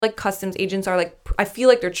Like customs agents are like, I feel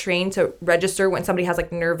like they're trained to register when somebody has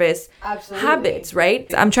like nervous habits,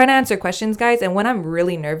 right? I'm trying to answer questions, guys, and when I'm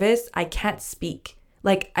really nervous, I can't speak.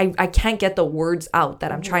 Like I can't get the words out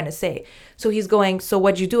that I'm trying to say. So he's going, so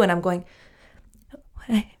what'd you do? And I'm going,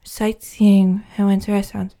 sightseeing. I went to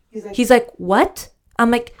restaurants. He's like, what? I'm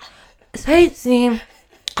like, sightseeing.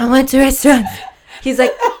 I went to restaurants. He's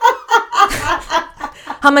like,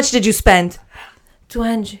 how much did you spend?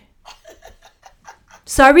 200.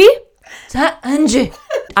 Sorry? 200.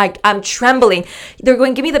 I'm trembling. They're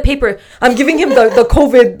going, give me the paper. I'm giving him the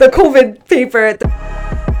COVID paper.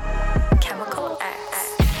 Chemical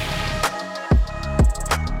X.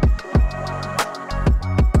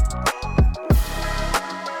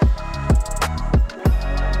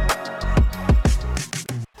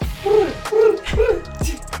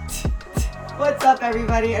 What's up,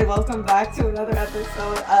 everybody, and welcome back to another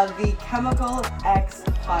episode of the Chemical X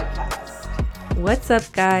podcast. What's up,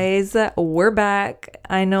 guys? We're back.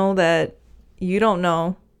 I know that you don't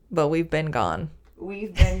know, but we've been gone.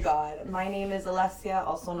 We've been gone. My name is Alessia,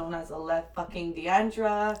 also known as fucking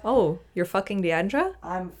Deandra. Oh, you're fucking Deandra?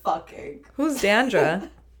 I'm fucking. Who's Deandra?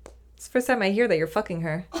 It's the first time I hear that you're fucking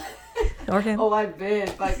her. Or him. Oh, I've been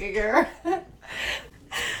fucking her.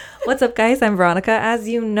 What's up, guys? I'm Veronica, as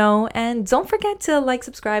you know, and don't forget to like,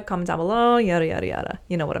 subscribe, comment down below, yada yada yada.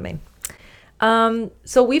 You know what I mean.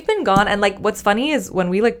 So we've been gone, and like what's funny is when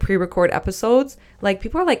we like pre-record episodes, like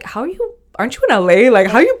people are like, aren't you in LA? Like,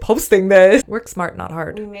 how are you posting this? Work smart, not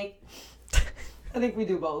hard. I think we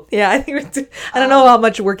do both. Yeah, I think we do. I don't know how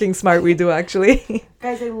much working smart we do, actually.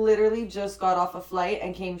 Guys, I literally just got off a flight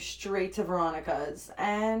and came straight to Veronica's,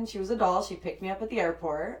 and she was a doll. She picked me up at the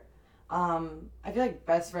airport. I feel like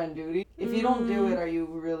best friend duty. If you don't do it, are you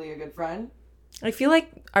really a good friend? I feel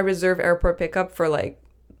like I reserve airport pickup for like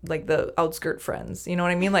the outskirt friends. You know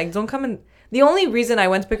what I mean? Like, don't come in. The only reason I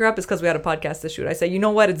went to pick her up is because we had a podcast to shoot. I said, you know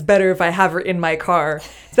what? It's better if I have her in my car.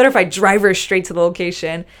 It's better if I drive her straight to the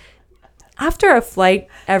location. After a flight,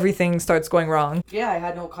 everything starts going wrong. Yeah, I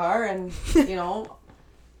had no car, and, you know,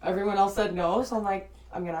 everyone else said no. So I'm like,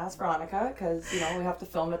 I'm going to ask Veronica because, you know, we have to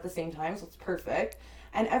film at the same time. So it's perfect.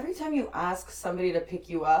 And every time you ask somebody to pick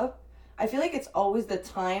you up, I feel like it's always the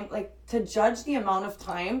time, like, to judge the amount of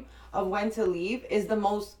time of when to leave is the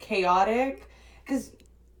most chaotic, because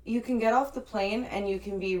you can get off the plane and you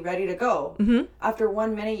can be ready to go. Mm-hmm. After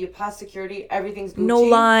 1 minute, you pass security, everything's Gucci. No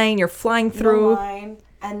line, you're flying through. No line.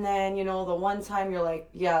 And then, you know, the one time you're like,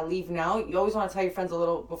 yeah, leave now. You always want to tell your friends a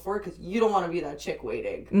little before because you don't want to be that chick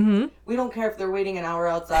waiting. Mm-hmm. We don't care if they're waiting an hour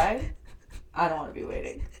outside. I don't want to be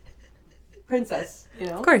waiting. Princess, you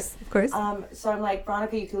know? Of course. So I'm like,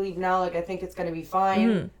 Veronica, you can leave now. Like, I think it's going to be fine.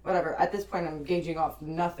 Mm-hmm. Whatever. At this point, I'm gauging off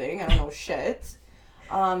nothing. I don't know shit.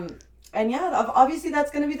 And yeah, obviously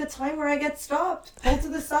that's going to be the time where I get stopped. Pull to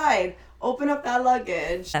the side. Open up that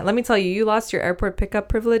luggage. Let me tell you, you lost your airport pickup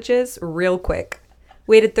privileges real quick.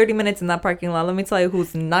 Waited 30 minutes in that parking lot. Let me tell you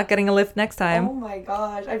who's not getting a lift next time. Oh my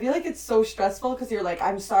gosh. I feel like it's so stressful because you're like,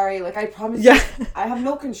 I'm sorry. Like, I promise you, I have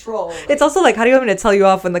no control. Like, it's also like, how do you want me to tell you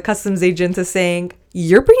off when the customs agent is saying,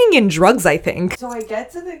 you're bringing in drugs, I think. So I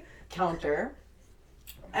get to the counter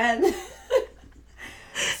and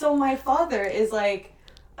so my father is like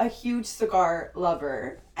a huge cigar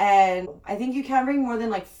lover. And I think you can't bring more than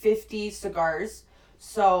like 50 cigars.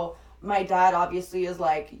 So my dad obviously is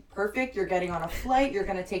like, perfect, you're getting on a flight, you're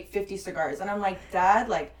gonna take 50 cigars. And I'm like, Dad,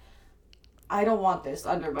 like, I don't want this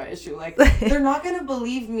under my issue. Like, they're not gonna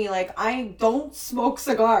believe me. Like, I don't smoke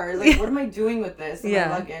cigars. Like, what am I doing with this in my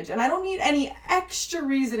luggage? And I don't need any extra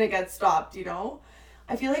reason to get stopped, you know?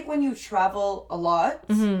 I feel like when you travel a lot,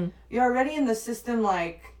 you're already in the system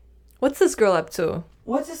like, what's this girl up to?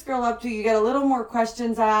 What's this girl up to? You get a little more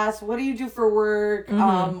questions asked. What do you do for work?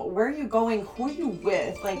 Where are you going? Who are you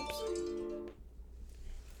with? Like,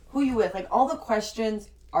 who are you with? Like, all the questions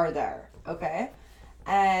are there, okay?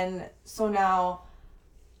 And so now,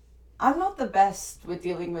 I'm not the best with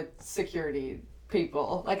dealing with security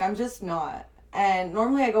people. Like, I'm just not. And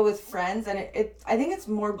normally I go with friends, and I think it's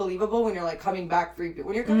more believable when you're, like, coming back 3 people.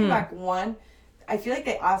 When you're coming back one, I feel like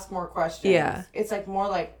they ask more questions. Yeah. It's, like, more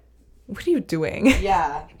like, what are you doing?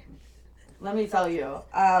 Yeah. Let me tell you.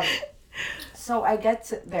 So I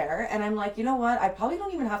get there and I'm like, you know what? I probably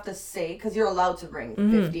don't even have to say, because you're allowed to bring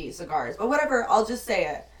 50 cigars. But whatever, I'll just say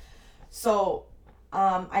it. So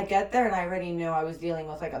I get there and I already knew I was dealing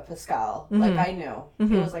with like a Pascal. Like I knew.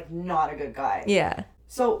 He was like not a good guy. Yeah.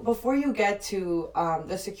 So before you get to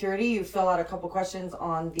the security, you fill out a couple questions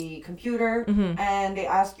on the computer. And they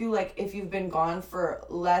ask you like if you've been gone for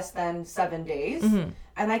less than 7 days.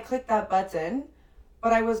 And I clicked that button,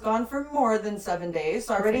 but I was gone for more than 7 days.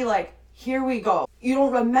 So already like, here we go. You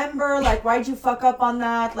don't remember, like, why'd you fuck up on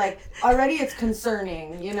that? Like, already it's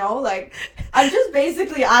concerning, you know? Like, I'm just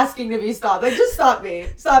basically asking to be stopped. Like, just stop me.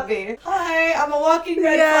 Stop me. Hi, I'm a walking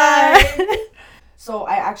red flag. So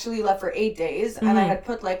I actually left for 8 days, and I had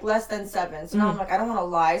put, like, less than 7. So now I'm like, I don't want to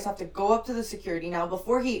lie, so I have to go up to the security now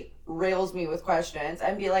before he rails me with questions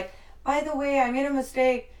and be like, by the way, I made a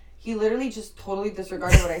mistake. He literally just totally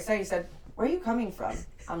disregarded what I said. He said, where are you coming from?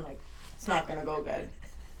 I'm like, it's not going to go good.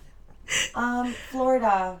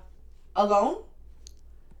 Florida. Alone?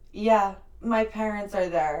 Yeah, my parents are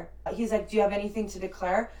there. He's like, do you have anything to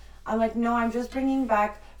declare? I'm like, no, I'm just bringing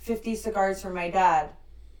back 50 cigars for my dad.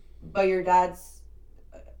 But your dad's,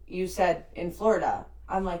 you said, in Florida.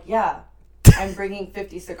 I'm like, yeah, I'm bringing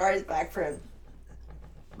 50 cigars back for him.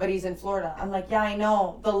 But he's in Florida. I'm like, yeah, I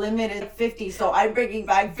know. The limit is 50, so I'm bringing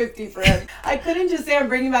back 50 for him. I couldn't just say I'm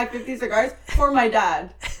bringing back 50 cigars for my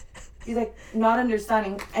dad. He's like, not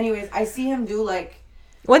understanding. Anyways, I see him do like...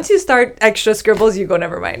 Once you start extra scribbles, you go,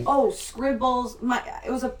 never mind. Oh, scribbles. It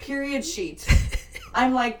was a period sheet.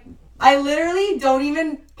 I'm like, I literally don't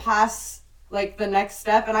even pass like the next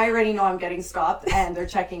step, and I already know I'm getting stopped, and they're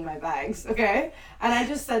checking my bags, okay? And I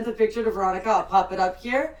just sent a picture to Veronica. I'll pop it up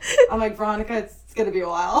here. I'm like, Veronica, it's going to be a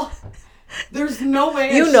while. There's no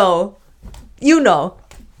way. You know.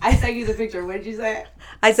 I sent you the picture. What did you say?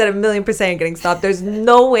 I said 1,000,000% you're getting stopped. There's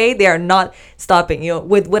no way they are not stopping you.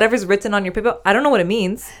 With whatever's written on your paper, I don't know what it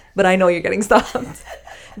means, but I know you're getting stopped.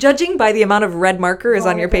 Judging by the amount of red markers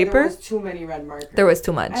on your paper. There was too many red markers. There was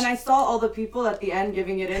too much. And I saw all the people at the end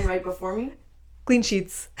giving it in right before me. Clean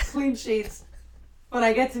sheets. Clean sheets. When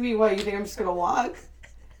I get to me, what, you think I'm just going to walk?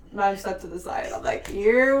 No, I'm set to the side. I'm like,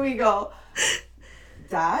 here we go.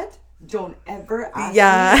 Dad, don't ever ask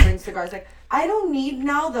me to bring cigars. Like, I don't need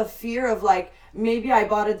now the fear of like, maybe I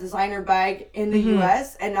bought a designer bag in the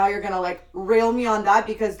US and now you're going to like rail me on that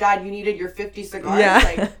because Dad, you needed your 50 cigars. Yeah.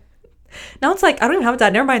 Like, now it's like, I don't even have a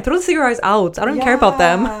dad. Never mind. Throw the cigars out. I don't even care about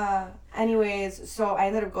them. Anyways, so I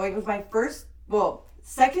ended up going. It was my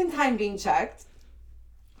second time being checked,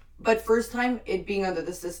 but first time it being under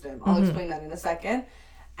the system. I'll explain that in a second.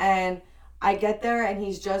 And I get there and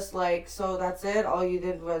he's just like, so that's it? All you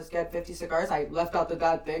did was get 50 cigars? I left out the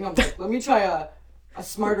dad thing. I'm like, let me try a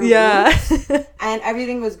smarter route. And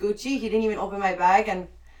everything was Gucci. He didn't even open my bag. And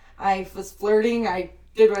I was flirting. I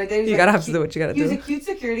did what I did. You gotta have to do what you gotta do. He was a cute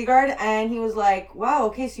security guard. And he was like, wow,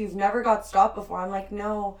 okay, so you've never got stopped before. I'm like,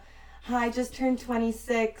 no. I just turned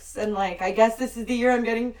 26. And like, I guess this is the year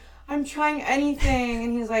I'm trying anything.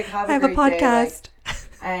 And he's like, have a great podcast. Day. Like,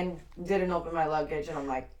 and didn't open my luggage, and I'm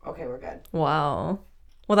like, okay, we're good. Wow.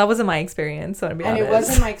 Well, that wasn't my experience, so to be honest. And it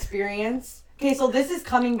wasn't my experience. Okay, so this is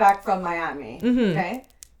coming back from Miami, okay?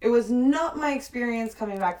 It was not my experience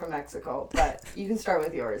coming back from Mexico, but you can start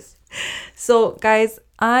with yours. So, guys,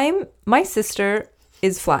 my sister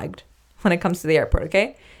is flagged when it comes to the airport,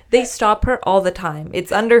 okay? They stop her all the time.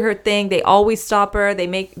 It's under her thing. They always stop her.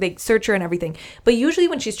 They search her and everything. But usually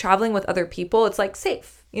when she's traveling with other people, it's like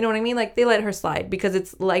safe. You know what I mean? Like they let her slide because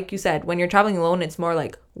it's like you said, when you're traveling alone, it's more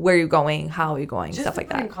like where are you going, how are you going, just stuff like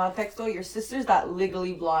that. In context though, your sister's that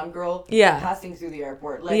legally blonde girl passing through the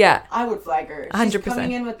airport. Like I would flag her. She's 100%.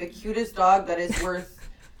 Coming in with the cutest dog that is worth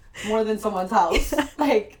more than someone's house.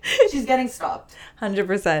 Like she's getting stopped.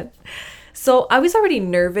 100%. So I was already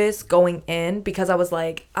nervous going in because I was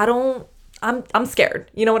like, I'm scared.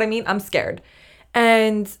 You know what I mean? I'm scared.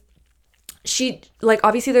 And she, like,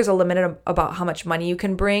 obviously there's a limit about how much money you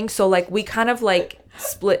can bring. So, like, we kind of, like,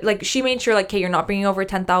 split. Like, she made sure, like, okay, you're not bringing over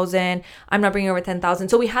 10,000. I'm not bringing over 10,000.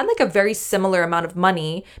 So we had, like, a very similar amount of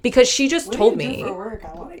money because she just told me. What do you do for work?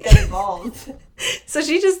 I want to get involved. So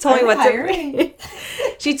she just told me what to bring.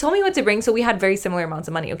 She told me what to bring. So we had very similar amounts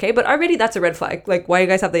of money, okay? But already that's a red flag. Like, why you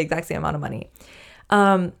guys have the exact same amount of money?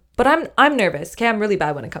 But I'm nervous, okay? I'm really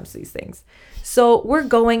bad when it comes to these things. So we're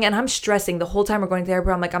going and I'm stressing the whole time we're going to the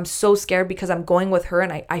airport. I'm like, I'm so scared because I'm going with her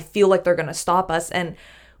and I feel like they're going to stop us. And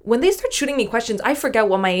when they start shooting me questions, I forget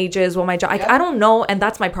what my age is, what my job, I don't know. And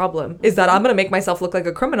that's my problem is that I'm going to make myself look like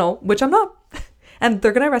a criminal, which I'm not. And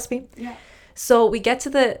they're going to arrest me. Yeah. So we get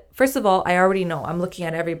to first of all, I already know I'm looking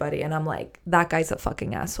at everybody and I'm like, that guy's a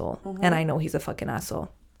fucking asshole. And I know he's a fucking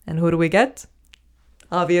asshole. And who do we get?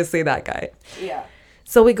 Obviously that guy. Yeah.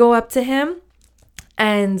 So we go up to him.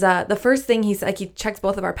 And the first thing he's like, he checks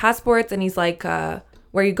both of our passports and he's like, where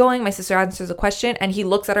are you going? My sister answers a question and he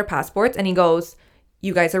looks at our passports and he goes,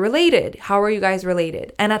 you guys are related. How are you guys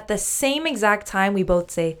related? And at the same exact time, we both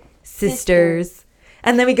say sisters.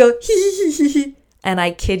 And then we go, hee. And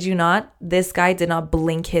I kid you not, this guy did not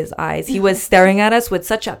blink his eyes. He was staring at us with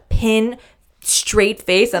such a straight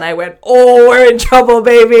face, and I went, "Oh, we're in trouble,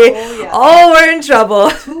 baby. Oh, yeah. Oh, we're in trouble."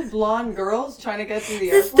 2 blonde girls trying to get through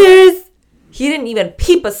the airport. Sisters. He didn't even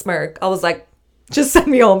peep a smirk. I was like, "Just send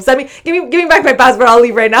me home. Give me back my passport. I'll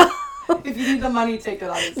leave right now." If you need the money, take it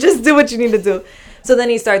on. Just do what you need to do. So then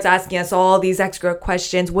he starts asking us all these extra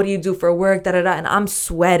questions. What do you do for work? Da da da. And I'm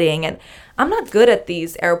sweating, and I'm not good at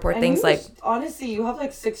these airport And things. Like, honestly, you have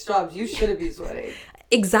like 6 jobs. You shouldn't be sweating.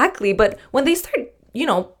 exactly. But when they start,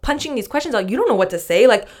 punching these questions out, you don't know what to say.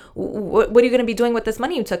 Like, what are you going to be doing with this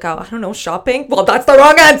money you took out? I don't know, shopping? Well, that's the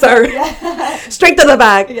wrong answer. Yeah. Straight to the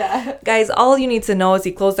back. Yeah. Guys, all you need to know is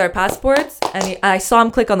he closed our passports, and I saw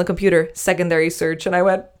him click on the computer, secondary search, and I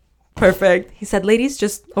went, perfect. He said, ladies,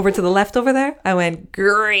 just over to the left over there. I went,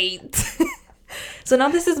 great. So now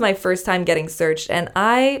this is my first time getting searched, and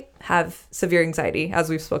I have severe anxiety, as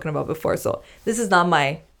we've spoken about before. So this is not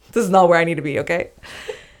where I need to be, okay?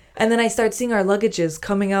 And then I start seeing our luggages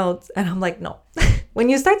coming out, and I'm like, no. When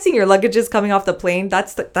you start seeing your luggages coming off the plane,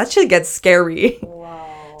 that shit gets scary.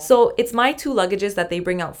 Wow. So it's my 2 luggages that they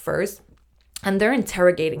bring out first, and they're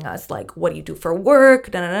interrogating us, like, what do you do for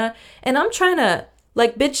work? Da, da, da. And I'm trying to,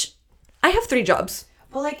 like, bitch, I have 3 jobs.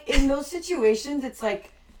 But like in those situations, it's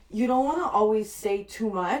like you don't want to always say too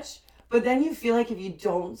much, but then you feel like if you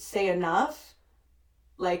don't say enough,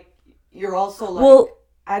 like you're also like, Well,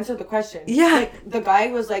 answer the question. Yeah. Like the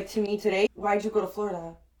guy was like to me today, why'd you go to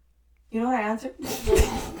Florida? You know what I answered?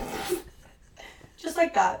 Just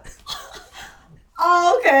like that.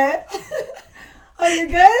 Oh, okay. Oh, you're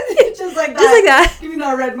good? Just like that. Just like that. Give me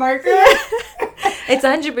that red marker. It's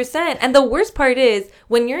 100%. And the worst part is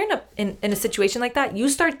when you're in a situation like that, you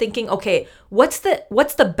start thinking, okay, what's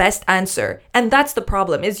the best answer? And that's the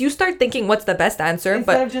problem, is you start thinking what's the best answer,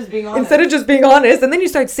 Instead of just being honest. And then you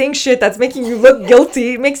start saying shit that's making you look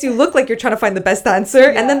guilty. It makes you look like you're trying to find the best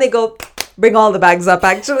answer. Yeah. And then they go, bring all the bags up,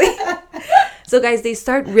 actually. So guys, they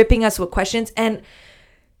start ripping us with questions, and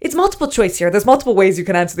it's multiple choice here. There's multiple ways you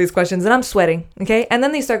can answer these questions, and I'm sweating, okay? And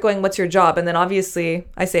then they start going, what's your job? And then obviously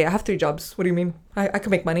I say, I have 3 jobs. What do you mean? I can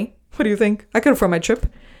make money. What do you think? I can afford my trip.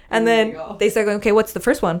 And then they start going, okay, what's the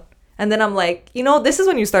first one? And then I'm like, this is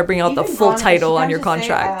when you start bringing out the full title on your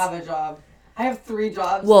contract. I have a job. I have 3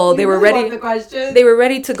 jobs. Well, they were ready. The question. They were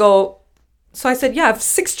ready to go. So I said, yeah, I have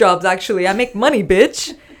 6 jobs, actually. I make money,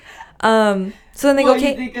 bitch. So then they go,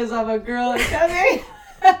 okay. You think because I'm a girl and coming?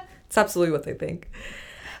 It's absolutely what they think.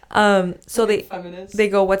 So they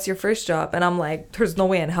go, what's your first job? And I'm like, there's no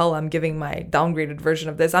way in hell I'm giving my downgraded version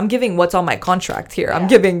of this. I'm giving what's on my contract here. Yeah. I'm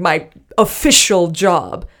giving my official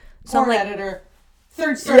job. So Porn I'm like, editor,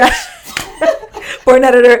 third search. Yeah. Porn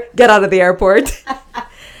editor, get out of the airport.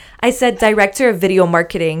 I said, director of video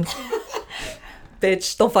marketing.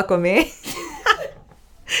 Bitch, don't fuck with me.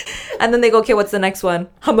 And then they go, okay, what's the next one?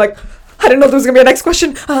 I'm like, I didn't know there was gonna be a next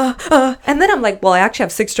question. And then I'm like, well, I actually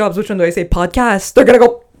have 6 jobs. Which one do I say? Podcast. They're gonna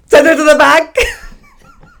go send her to the back.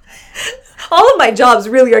 All of my jobs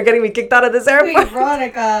really are getting me kicked out of this airport. Wait,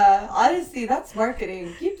 Veronica, honestly, that's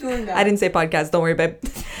marketing. Keep doing that. I didn't say podcast. Don't worry, babe.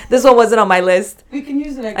 This one wasn't on my list. We can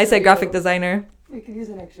use an extra. I said graphic designer. We can use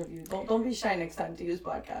an extra view. Don't be shy next time to use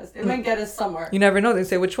podcast. It might get us somewhere. You never know. They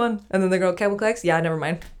say which one, and then they go chemical X. Yeah, never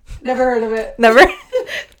mind. Never heard of it. Never.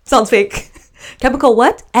 Sounds fake. Chemical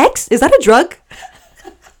what? X? Is that a drug?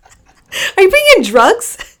 Are you bringing in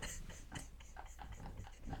drugs?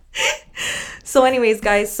 So anyways,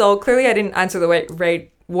 guys, so clearly I didn't answer the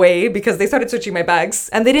right way because they started searching my bags.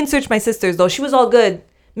 And they didn't search my sister's, though. She was all good.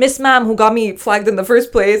 Miss Ma'am, who got me flagged in the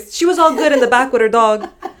first place, she was all good in the back with her dog.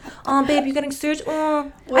 Oh, babe, you getting searched?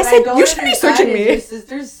 I said, you should be searching me. Your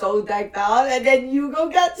sister's so decked out, and then you go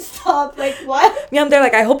get stopped. Like, what? Yeah, I'm there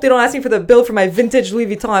like, I hope they don't ask me for the bill for my vintage Louis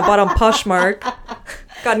Vuitton I bought on Poshmark.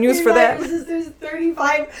 Got news for that. Your sister's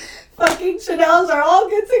 35 fucking Chanels are all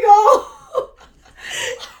good to go.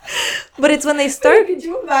 But it's when they start. Could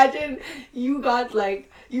you imagine you got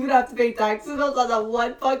like, you would have to pay taxes on that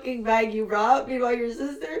one fucking bag you brought, meanwhile your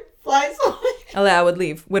sister flies away. LA, I would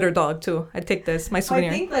leave with her dog too. I'd take this, my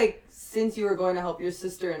souvenir. I think like since you were going to help your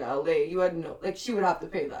sister in LA, you had no, like she would have to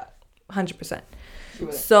pay that. 100%.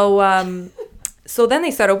 So then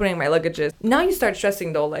they start opening my luggages. Now you start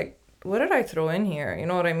stressing though, like, what did I throw in here? You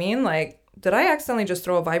know what I mean? Like, did I accidentally just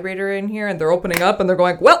throw a vibrator in here? And they're opening up and they're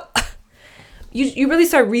going, well, you really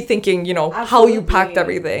start rethinking, Absolutely. how you packed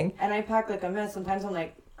everything. And I pack like a mess. Sometimes I'm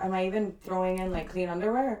like, am I even throwing in like clean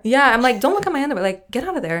underwear? Yeah, I'm like, don't look at my underwear. Like, get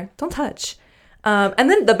out of there. Don't touch. And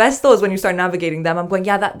then the best though is when you start navigating them. I'm going,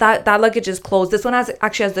 yeah, that luggage is closed. This one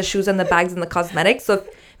actually has the shoes and the bags and the cosmetics. So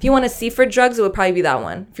if you want to see for drugs, it would probably be that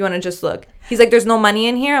one. If you want to just look. He's like, there's no money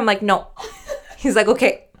in here. I'm like, no. He's like,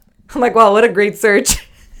 okay. I'm like, wow, what a great search.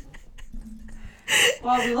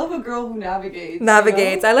 Wow, we love a girl who navigates.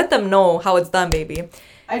 Navigates. I let them know how it's done, baby.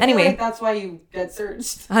 I feel like that's why you get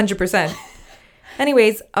searched. 100%.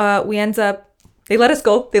 Anyways, we end up. They let us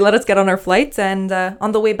go. They let us get on our flights, and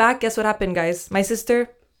on the way back, guess what happened, guys? My sister,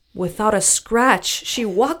 without a scratch, she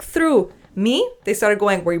walked through. Me, they started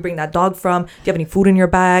going, where you bring that dog from? Do you have any food in your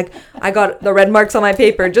bag? I got the red marks on my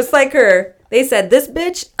paper, just like her. They said, this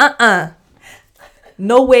bitch,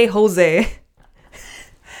 no way, Jose.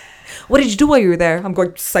 What did you do while you were there? I'm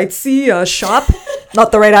going, sightsee, shop.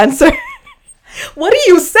 Not the right answer. What do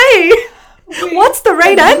you say? Wait, what's the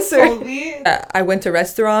right answer? I went to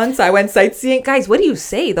restaurants. I went sightseeing. Guys, what do you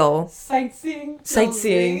say though?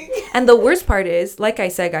 Sightseeing. And the worst part is, like I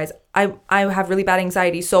said, guys, I have really bad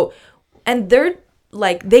anxiety. So, and they're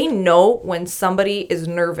like, they know when somebody is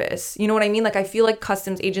nervous. You know what I mean? Like, I feel like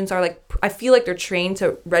customs agents are like, I feel like they're trained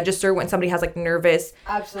to register when somebody has like nervous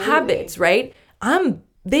habits, right?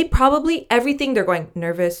 They probably, everything, they're going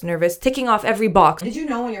nervous, ticking off every box. Did you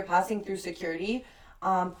know when you're passing through security,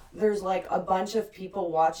 there's like a bunch of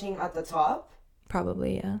people watching at the top?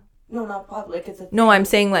 Probably, yeah. No, not public. It's a thing. No, I'm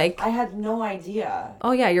saying like... I had no idea.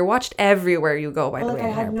 Oh, yeah, you're watched everywhere you go, by the way. I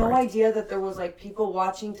had no idea that there was like people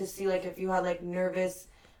watching to see like if you had like nervous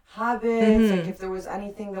habits, like if there was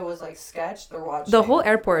anything that was like sketch, they're watching. The whole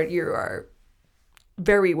airport, you are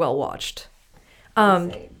very well watched.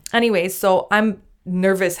 Anyways, so I'm...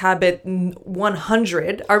 nervous habit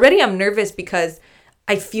 100. Already I'm nervous because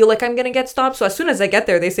I feel like I'm gonna get stopped. So as soon as I get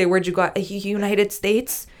there, they say, where'd you go? United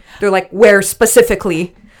States? They're like, where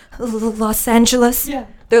specifically? Los Angeles? Yeah.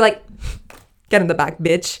 They're like, get in the back,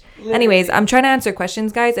 bitch. Literally. Anyways, I'm trying to answer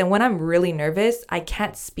questions, guys, and when I'm really nervous, I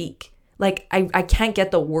can't speak. Like I can't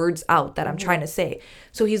get the words out that I'm trying to say.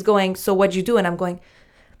 So he's going, so what'd you do? And I'm going,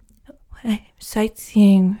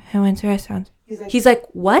 sightseeing. I went to restaurants. He's like,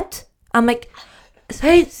 what? I'm like,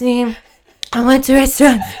 sightseeing. I went to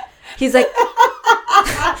restaurants. He's like,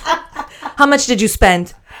 how much did you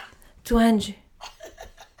spend? 200.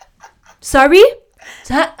 Sorry?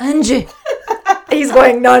 200. He's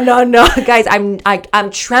going, no. Guys,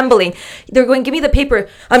 I'm trembling. They're going, give me the paper.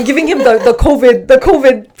 I'm giving him the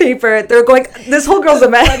COVID paper. They're going, this whole girl's a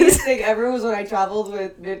mess. The funniest thing ever was when I traveled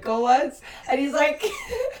with Midko once, and he's like,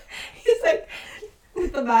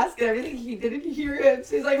 with the mask and everything, he didn't hear him.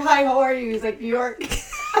 So he's like, hi, how are you? He's like, New York.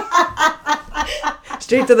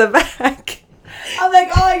 Straight to the back. I'm like,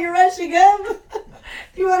 oh, you're rushing him?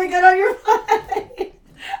 You want to get on your flight?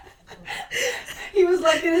 He was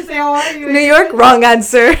lucky to say, how are you? New York, wrong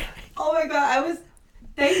answer. Oh my God,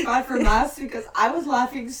 thank God for masks because I was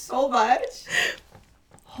laughing so much.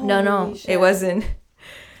 No, it wasn't.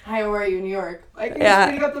 Hi, how are you, New York? Like, you're yeah.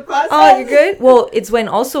 speeding up the process. Oh, you're good? Well, it's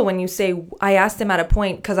when you say, I asked him at a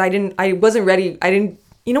point because I wasn't ready.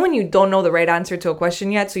 You know when you don't know the right answer to a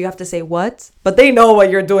question yet, so you have to say what? But they know what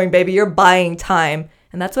you're doing, baby. You're buying time.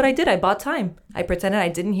 And that's what I did. I bought time. I pretended I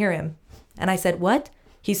didn't hear him. And I said, what?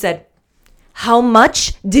 He said, how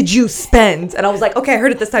much did you spend? And I was like, okay, I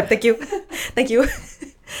heard it this time. Thank you. Thank you.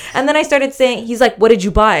 And then I started saying, he's like, what did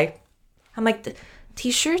you buy? I'm like,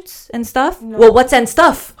 T-shirts and stuff? No. Well, what's and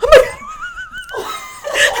stuff?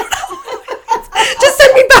 Just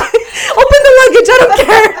send me back. Open the luggage. I don't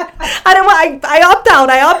care. I don't want. I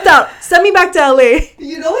opt out. Send me back to LA.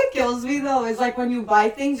 You know what kills me though is like when you buy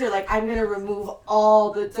things, you're like, I'm gonna remove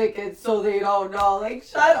all the tickets so they don't know. Like,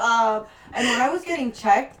 shut up. And when I was getting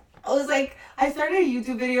checked, I was like, I started a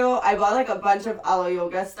YouTube video. I bought like a bunch of Alo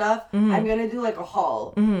Yoga stuff. Mm-hmm. I'm gonna do like a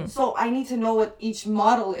haul. Mm-hmm. So I need to know what each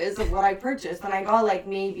model is of what I purchased. And I got like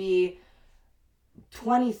maybe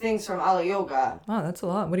 20 things from Alo Yoga. Wow, that's a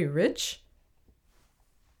lot. What are you, rich?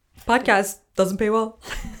 Podcast doesn't pay well.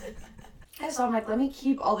 So I'm like, let me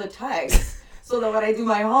keep all the tags so that when I do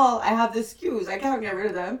my haul, I have the SKUs. I can't get rid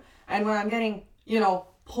of them. And when I'm getting,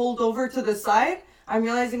 pulled over to the side, I'm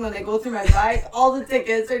realizing when they go through my bag, all the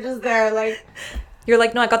tickets are just there. Like, you're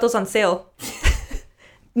like, no, I got those on sale.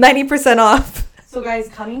 90% off. So guys,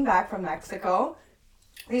 coming back from Mexico,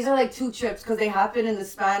 these are like 2 trips because they happen in the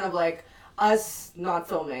span of like us not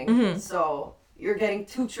filming. Mm-hmm. So you're getting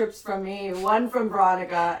 2 trips from me, 1 from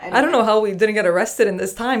Veronica. And I don't know how we didn't get arrested in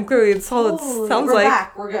this time. Clearly, it's all it sounds we're like. We're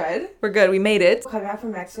back. We're good. We're good. We made it. Coming back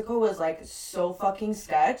from Mexico was like so fucking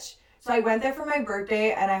sketch. So I went there for my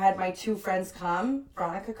birthday and I had my 2 friends come.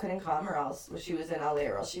 Veronica couldn't come or else she was in LA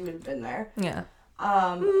or else she would have been there. Yeah.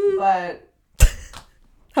 But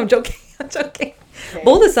I'm joking. Okay.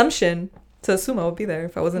 Bold assumption to assume I would be there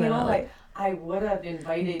if I wasn't in LA. Like, I would have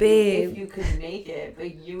invited you if you could make it,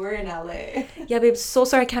 but you were in LA. Yeah, babe. So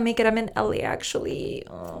sorry I can't make it. I'm in LA actually.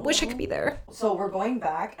 Wish I could be there. So we're going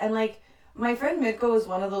back and like my friend Mitko is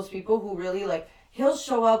one of those people who really like he'll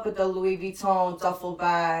show up with the Louis Vuitton duffel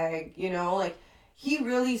bag, you know, like he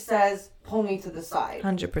really says, pull me to the side.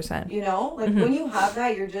 100%. You know, like when you have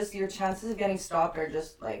that, you're just, your chances of getting stopped are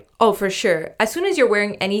just like, oh, for sure. As soon as you're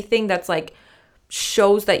wearing anything that's like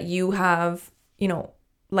shows that you have, you know,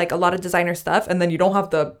 like a lot of designer stuff, and then you don't have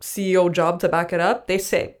the CEO job to back it up, they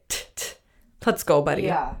say, let's go, buddy.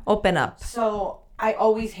 Yeah. Open up. So I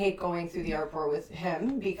always hate going through the airport with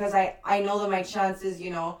him because I know that my chances,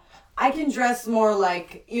 you know, I can dress more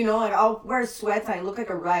like, you know, like I'll wear sweats and I look like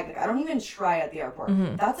a rag. Like I don't even try at the airport.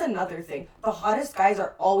 That's another thing. The hottest guys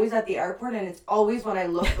are always at the airport, and it's always when I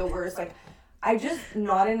look the worst. Like I just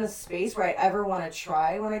not in a space where I ever want to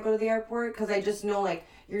try when I go to the airport, because I just know like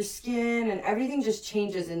your skin and everything just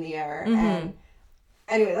changes in the air. And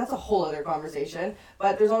anyway, that's a whole other conversation.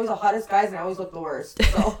 But there's always the hottest guys, and I always look the worst.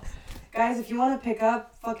 So guys, if you want to pick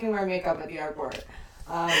up, fucking wear makeup at the airport.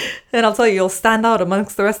 And I'll tell you, you'll stand out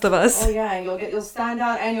amongst the rest of us. Oh yeah, and you'll stand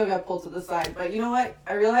out and you'll get pulled to the side. But you know what?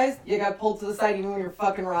 I realized you got pulled to the side even when you're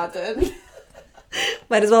fucking rotten.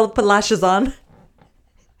 Might as well put lashes on.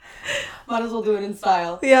 Might as well do it in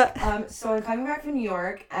style. Yeah. So I'm coming back from New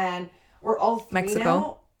York, and we're all three Mexico.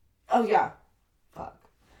 now. Oh yeah. Fuck.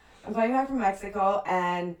 I'm coming back from Mexico,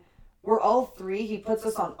 and we're all three. He puts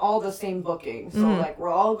us on all the same bookings. So, like, we're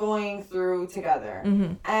all going through together.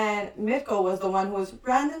 And Mitko was the one who was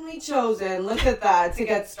randomly chosen, look at that, to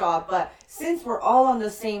get stopped. But since we're all on the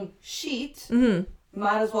same sheet,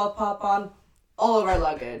 might as well pop on all of our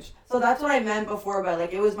luggage. So that's what I meant before, but,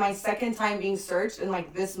 like, it was my second time being searched in,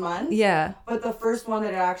 like, this month. Yeah. But the first one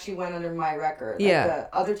that it actually went under my record. Like, Yeah.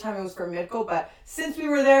 the other time it was for Mitko, but since we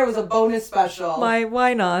were there, it was a bonus special.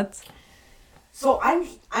 Why not? So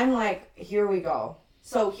I'm like, here we go.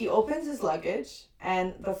 So he opens his luggage,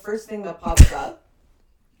 and the first thing that pops up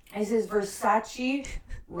is his Versace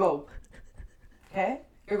robe. Okay?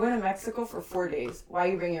 You're going to Mexico for 4 days. Why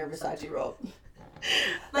are you bringing your Versace robe?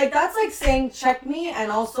 Like, that's like saying check me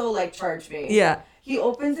and also like charge me. Yeah. He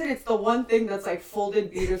opens it. It's the one thing that's like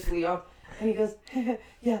folded beautifully up. And he goes,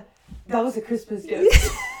 yeah, that was a Christmas gift.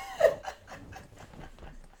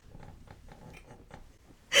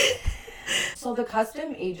 So the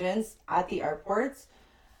custom agents at the airports,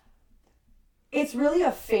 it's really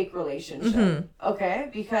a fake relationship,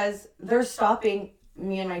 okay? Because they're stopping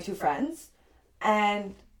me and my two friends,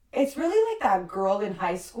 and it's really like that girl in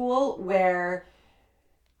high school where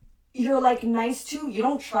you're like nice to, you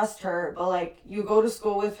don't trust her, but like you go to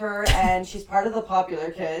school with her and she's part of the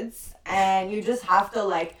popular kids, and you just have to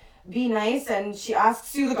like be nice, and she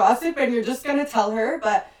asks you the gossip and you're just gonna tell her,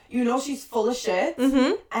 but you know she's full of shit.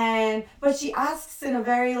 But she asks in a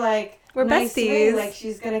very like we're nice besties. way, like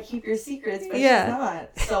she's gonna keep your secrets, but she's not.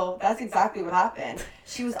 So that's exactly what happened.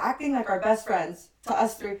 She was acting like our best friends to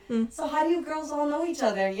us three. So how do you girls all know each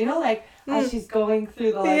other? You know, like as she's going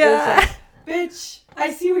through the luggage, like, bitch,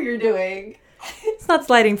 I see what you're doing. It's not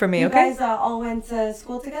sliding for me, You okay? guys all went to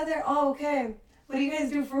school together? Oh, okay. What do you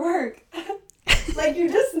guys do for work? Like, you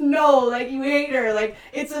just know, like, you hate her. Like,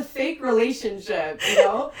 it's a fake relationship, you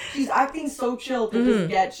know? She's acting so chill to just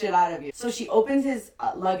get shit out of you. So she opens his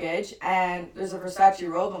luggage, and there's a Versace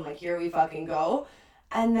robe. I'm like, here we fucking go.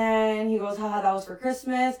 And then he goes, haha, that was for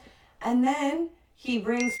Christmas. And then he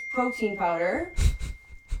brings protein powder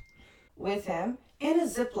with him in a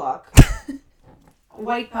Ziploc.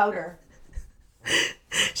 White powder.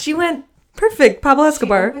 She went perfect, Pablo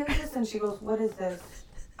Escobar. She opens this and she goes, what is this?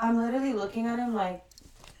 I'm literally looking at him like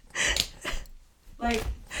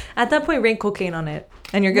At that point, rain cocaine on it,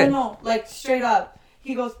 and you're good. No, like straight up.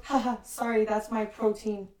 He goes, haha, sorry, that's my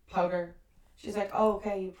protein powder. She's like, oh,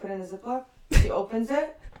 okay, you put it in a Ziploc? She opens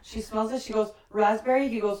it, she smells it, she goes, raspberry,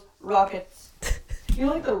 he goes, rockets. You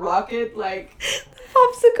know, like the rocket, like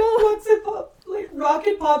Popsicle. what's it like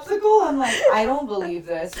rocket popsicle? I'm like, I don't believe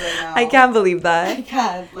this right now. I can't believe I that.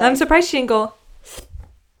 can't. Like, I'm surprised she didn't go,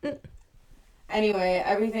 anyway,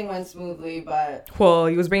 everything went smoothly, but whoa,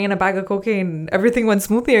 he was bringing a bag of cocaine. Everything went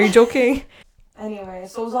smoothly. Are you joking? anyway,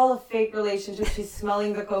 so it was all a fake relationship. She's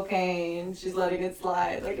smelling the cocaine. She's letting it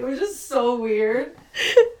slide. Like, it was just so weird.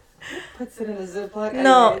 Puts it in a Ziploc.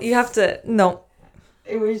 No, Anyways, you have to. No.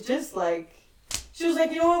 It was just like, she was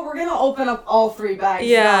like, you know what? We're going to open up all three bags.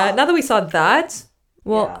 Yeah, now that we saw that,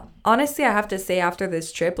 well, Yeah. honestly, I have to say after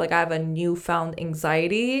this trip, like I have a newfound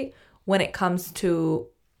anxiety when it comes to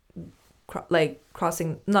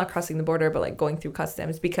not crossing the border, but like going through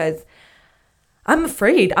customs, because I'm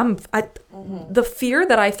afraid. The fear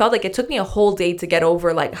that I felt, like it took me a whole day to get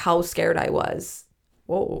over like how scared I was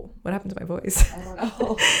Whoa, what happened to my voice? I don't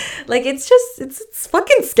know. Like, it's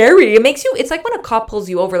fucking scary. It makes you, it's like when a cop pulls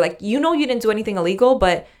you over, like, you know you didn't do anything illegal,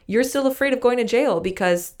 but you're still afraid of going to jail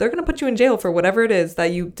because they're going to put you in jail for whatever it is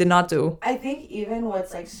that you did not do. I think even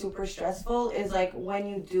what's like super stressful is like when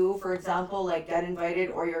you do, for example, like get invited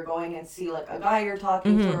or you're going and see like a guy you're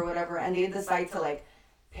talking to or whatever, and they decide to like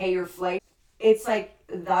pay your flight. It's like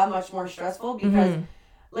that much more stressful because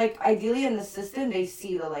like ideally in the system, they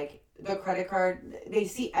see the credit card, they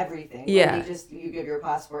see everything. Yeah. Like, you give your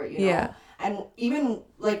passport, you know? Yeah. And even,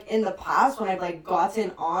 like, in the past, when I've, like,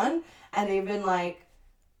 gotten on, and they've been like,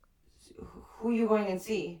 who you going and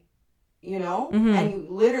see? You know? And you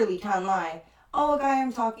literally can't lie. Oh, a guy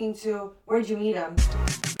I'm talking to, where'd you meet him?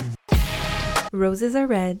 Roses are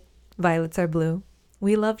red, violets are blue.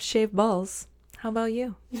 We love shaved balls. How about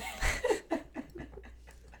you?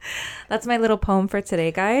 That's my little poem for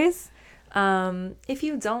today, guys. If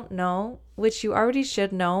you don't know, which you already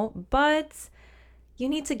should know, but you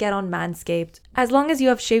need to get on Manscaped. As long as you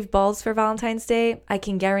have shaved balls for Valentine's Day, I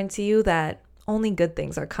can guarantee you that only good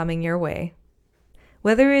things are coming your way.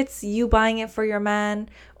 Whether it's you buying it for your man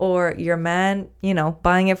or your man, you know,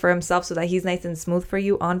 buying it for himself so that he's nice and smooth for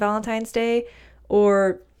you on Valentine's Day,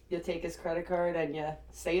 or you take his credit card and you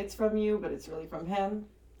say it's from you, but it's really from him.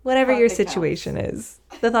 Whatever your situation is,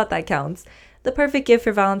 the thought that counts. The perfect gift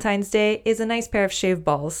for Valentine's Day is a nice pair of shaved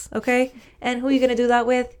balls, okay? And who are you going to do that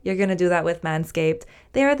with? You're going to do that with Manscaped.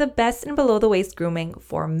 They are the best in below-the-waist grooming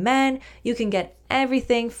for men. You can get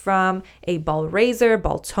everything from a ball razor,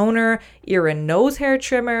 ball toner, ear and nose hair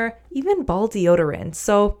trimmer, even ball deodorant.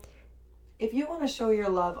 So if you want to show your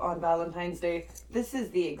love on Valentine's Day, this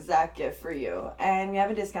is the exact gift for you. And we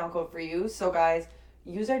have a discount code for you. So guys,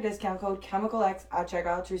 use our discount code ChemicalX at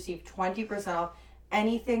checkout to receive 20% off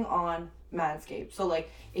anything on Manscaped. So like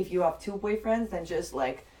if you have 2 boyfriends, then just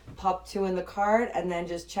like pop 2 in the cart and then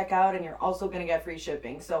just check out, and you're also going to get free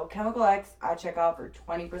shipping. So ChemicalX at checkout for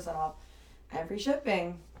 20% off and free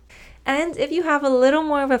shipping. And if you have a little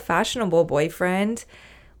more of a fashionable boyfriend,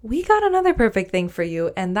 we got another perfect thing for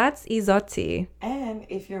you, and that's Izotti. And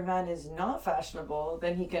if your man is not fashionable,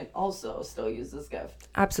 then he can also still use this gift.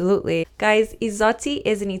 Absolutely. Guys, Izotti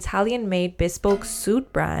is an Italian-made bespoke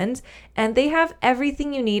suit brand, and they have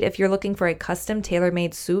everything you need if you're looking for a custom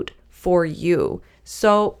tailor-made suit for you.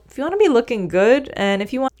 So if you want to be looking good, and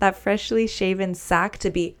if you want that freshly shaven sack to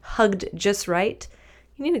be hugged just right,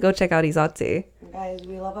 you need to go check out Izotti. Guys,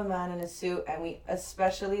 we love a man in a suit, and we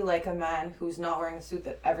especially like a man who's not wearing a suit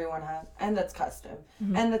that everyone has, and that's custom,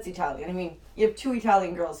 and that's Italian. I mean, you have 2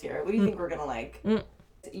 Italian girls here. What do you think we're going to like?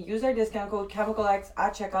 Use our discount code ChemicalX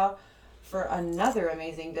at checkout for another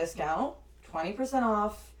amazing discount, 20%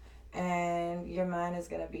 off, and your man is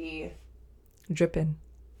going to be dripping.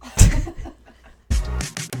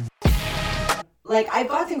 Like, I've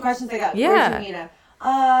gotten questions like that. Yeah. Where'd you meet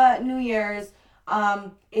him? New Year's.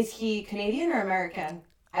 Is he Canadian or American?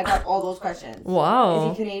 I got all those questions.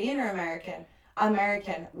 Wow. Is he Canadian or American?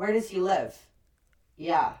 American. Where does he live?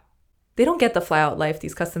 Yeah. They don't get the fly out life,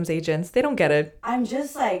 these customs agents. They don't get it. I'm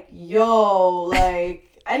just like, yo, like,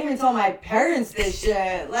 I didn't even tell my parents this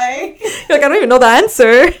shit. Like, You're like, I don't even know the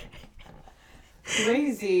answer.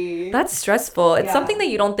 Crazy. That's stressful. It's something that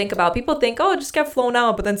you don't think about. People think, oh, just get flown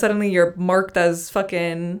out, but then suddenly you're marked as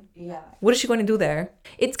fucking... Yeah. What is she going to do there?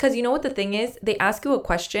 It's because you know what the thing is? They ask you a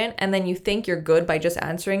question and then you think you're good by just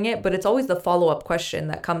answering it, but it's always the follow-up question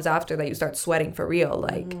that comes after that you start sweating for real.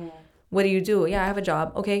 Like, what do you do? Yeah, I have a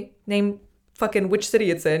job. Okay, name fucking which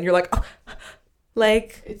city it's in. You're like, oh.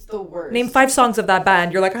 Like... It's the worst. Name 5 songs of that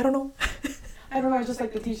band. You're like, I don't know. I don't know, I just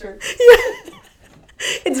like the t-shirt. Yeah.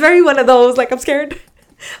 It's very one of those, like, I'm scared.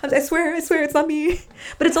 I swear, it's not me.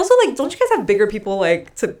 But it's also like, don't you guys have bigger people,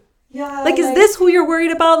 like, to... Yeah. Like, is this who you're worried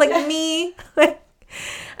about? Like, me?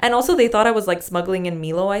 And also, they thought I was, like, smuggling in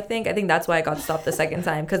Milo, I think. I think that's why I got stopped the second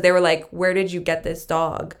time. Because they were like, where did you get this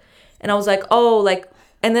dog? And I was like, oh, like...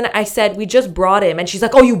 And then I said, we just brought him. And she's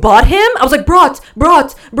like, oh, you bought him? I was like, brought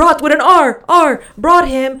with an R. Brought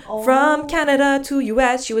him from Canada to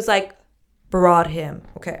US. She was like, brought him.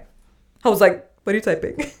 Okay. I was like... What are you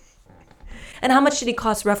typing? And how much did he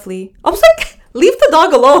cost roughly? I was like, leave the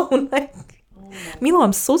dog alone. Like, Milo,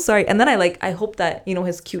 I'm so sorry. And then I hope that, you know,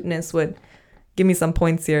 his cuteness would give me some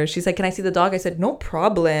points here. She's like, can I see the dog? I said, no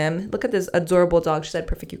problem. Look at this adorable dog. She said,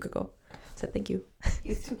 perfect, you could go. I said, thank you.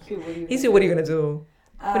 He's too cute. What are you going to do?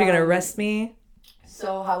 What are you going to arrest me?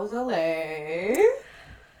 So how's LA?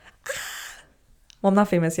 Well, I'm not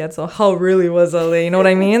famous yet, so how really was LA? You know what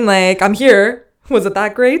I mean? Like, I'm here. Was it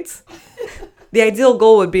that great? The ideal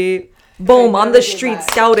goal would be, boom, on the street,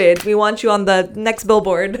 scouted. We want you on the next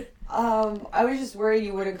billboard. I was just worried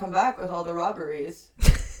you wouldn't come back with all the robberies.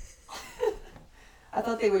 I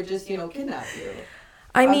thought they would just, kidnap you.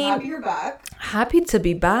 I I'm mean, happy you're back. happy to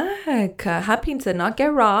be back. Happy to not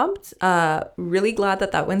get robbed. Really glad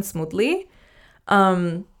that went smoothly.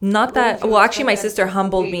 Not that. Well, actually, my sister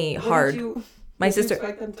humbled me hard. My sister.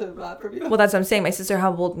 Expect them to rob from you? Well, that's what I'm saying. My sister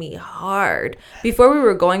humbled me hard. Before we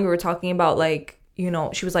were going, we were talking about like,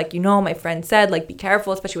 she was like, my friend said, like, be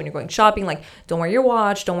careful, especially when you're going shopping. Like, don't wear your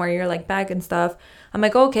watch, don't wear your like bag and stuff. I'm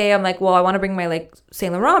like, okay. I'm like, well, I want to bring my like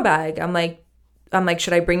Saint Laurent bag. I'm like,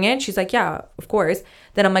 should I bring it? She's like, yeah, of course.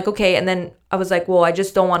 Then I'm like, okay. And then I was like, well, I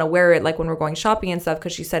just don't want to wear it like when we're going shopping and stuff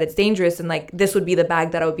because she said it's dangerous. And like, this would be the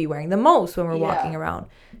bag that I would be wearing the most when we're walking around.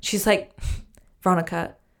 She's like,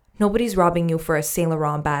 Veronica, nobody's robbing you for a Saint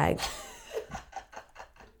Laurent bag.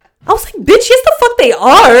 I was like, bitch, yes, the fuck they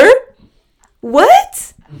are.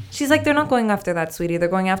 What? She's like, they're not going after that, sweetie. They're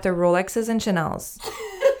going after Rolexes and Chanels.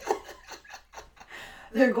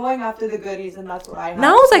 They're going after the goodies, and that's what I have.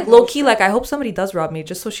 Now I was like, low key, like, I hope somebody does rob me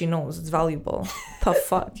just so she knows it's valuable. The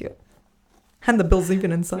fuck, you. And the bill's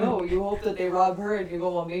even inside. No, you hope that they rob her, and you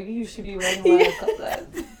go, well, maybe you should be wearing what I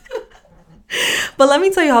said then. But let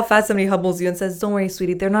me tell you how fast somebody humbles you and says, don't worry,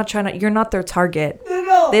 sweetie, they're not you're not their target.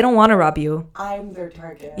 No. They don't want to rob you. I'm their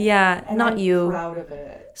target. Yeah, and not I'm you. Proud of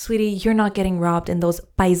it. Sweetie, you're not getting robbed in those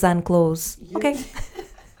paisan clothes. Okay.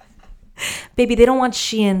 Baby, they don't want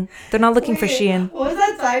Shein. They're not looking for Shein. What was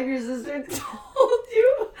that time your sister told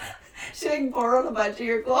you? She like borrowed a bunch of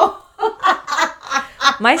your clothes.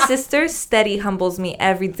 My sister steady humbles me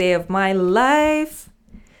every day of my life.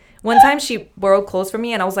 One time she borrowed clothes from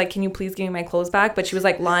me and I was like, can you please give me my clothes back? But she was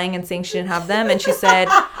like lying and saying she didn't have them. And she said,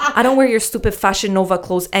 I don't wear your stupid Fashion Nova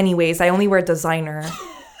clothes anyways. I only wear designer.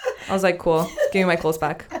 I was like, cool. Give me my clothes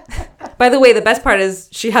back. By the way, the best part is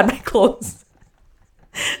she had my clothes.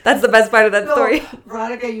 That's the best part of that story.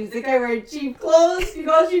 Veronica, you think I wear cheap clothes? You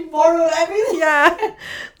know she borrowed everything? Yeah.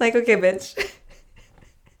 Like, okay, bitch.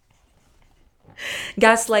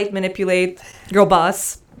 Gaslight, manipulate, girl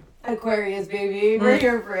boss. Aquarius, baby. We're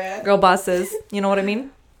here for it. Girl bosses. You know what I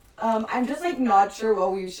mean? I'm just like not sure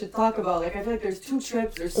what we should talk about. Like I feel like there's 2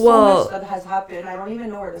 trips. There's so much that has happened. I don't even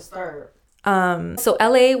know where to start. So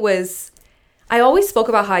LA was, I always spoke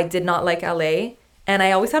about how I did not like LA and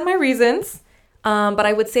I always had my reasons. But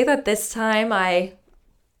I would say that this time I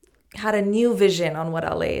had a new vision on what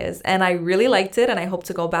LA is and I really liked it and I hope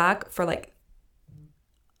to go back for like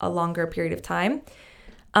a longer period of time.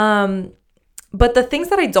 But the things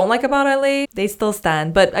that I don't like about LA, they still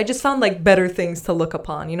stand. But I just found like better things to look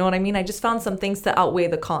upon. You know what I mean? I just found some things to outweigh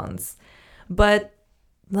the cons. But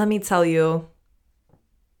let me tell you,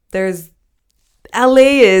 LA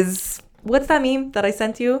is, what's that meme that I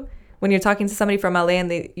sent you? When you're talking to somebody from LA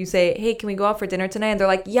and you say, hey, can we go out for dinner tonight? And they're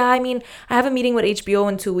like, yeah, I mean, I have a meeting with HBO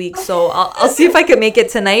in 2 weeks. So I'll see if I can make it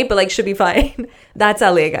tonight, but like should be fine. That's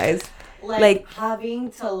LA, guys. Like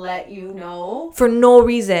having to let you know for no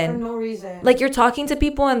reason. For no reason. Like you're talking to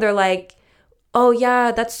people and they're like, oh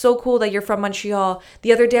yeah, that's so cool that you're from Montreal.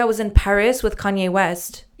 The other day I was in Paris with Kanye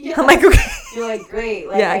West. Yeah. I'm like, okay. You're like, great.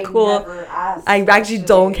 Like, yeah, cool. Never asked, I actually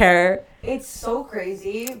don't care. It's so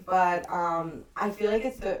crazy, but I feel like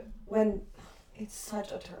it's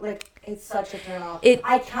such a turn off.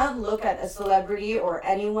 I can't look at a celebrity or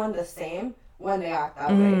anyone the same when they act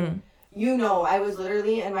that way. You know, I was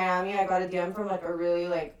literally in Miami. I got a DM from like a really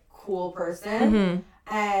like cool person,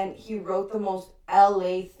 and he wrote the most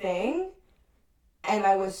LA thing, and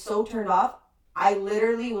I was so turned off. I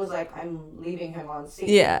literally was like, I'm leaving him on scene.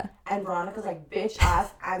 Yeah. And Veronica's like, bitch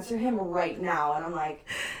ass, answer him right now. And I'm like,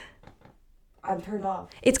 I'm turned off.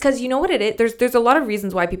 It's because you know what it is? There's a lot of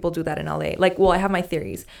reasons why people do that in LA. Like, well, I have my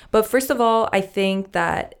theories. But first of all, I think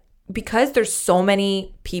that because there's so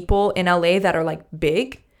many people in LA that are like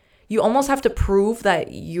big, you almost have to prove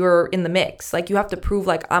that you're in the mix. Like you have to prove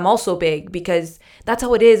like I'm also big because that's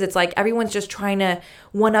how it is. It's like everyone's just trying to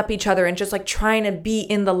one up each other and just like trying to be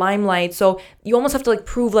in the limelight. So you almost have to like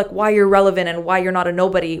prove like why you're relevant and why you're not a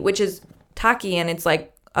nobody, which is tacky and it's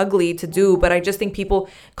like ugly to do. But I just think people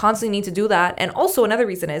constantly need to do that. And also another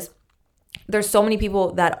reason is there's so many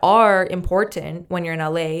people that are important when you're in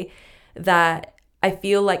LA that I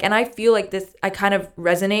feel like this, I kind of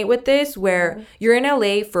resonate with this where you're in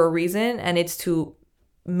LA for a reason and it's to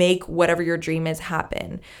make whatever your dream is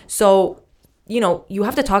happen. So, you know, you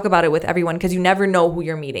have to talk about it with everyone because you never know who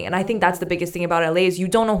you're meeting. And I think that's the biggest thing about LA is you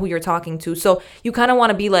don't know who you're talking to. So you kind of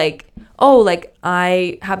want to be like, oh, like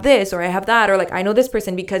I have this or I have that or like I know this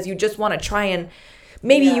person because you just want to try and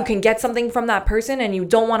maybe you can get something from that person and you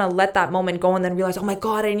don't want to let that moment go and then realize, oh my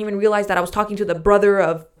God, I didn't even realize that I was talking to the brother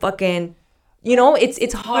of fucking You know,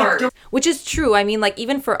 it's hard, which is true. I mean, like,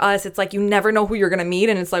 even for us, it's like you never know who you're gonna meet,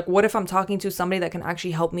 and it's like, what if I'm talking to somebody that can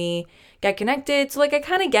actually help me get connected? So, like, I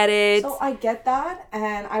kind of get it. So I get that,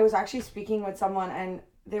 and I was actually speaking with someone, and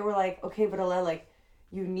they were like, okay, but Ale, like,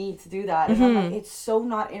 you need to do that. And I'm like, it's so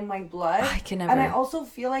not in my blood. I can never. And I also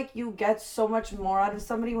feel like you get so much more out of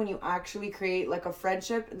somebody when you actually create, like, a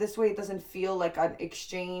friendship. This way it doesn't feel like an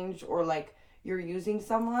exchange or, like, you're using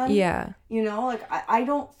someone. Yeah. You know, like, I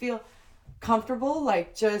don't feel comfortable,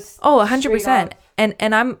 like, just 100%.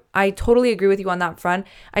 And I totally agree with you on that front.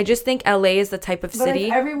 I just think LA is the type of city. But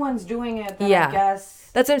if everyone's doing it, then I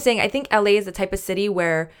guess that's what I'm saying. I think LA is the type of city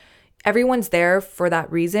where everyone's there for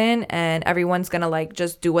that reason, and everyone's gonna like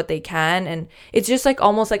just do what they can, and it's just like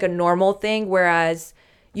almost like a normal thing. Whereas,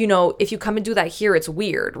 you know, if you come and do that here, it's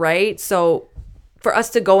weird, right? So for us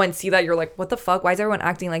to go and see that, you're like, what the fuck? Why is everyone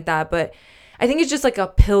acting like that? But I think it's just like a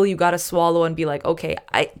pill you gotta swallow and be like, okay.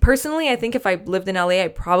 I think if I lived in LA, I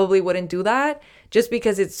probably wouldn't do that, just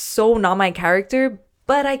because it's so not my character.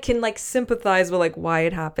 But I can like sympathize with like why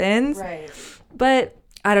it happens. Right. But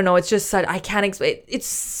I don't know. It's just I can't explain. It's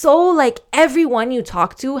so like everyone you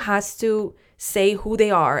talk to has to say who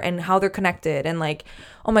they are and how they're connected, and like,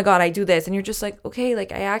 oh my God, I do this, and you're just like, okay,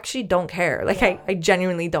 like I actually don't care. Like I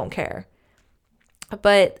genuinely don't care.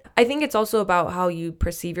 But I think it's also about how you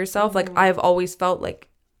perceive yourself. Like I've always felt like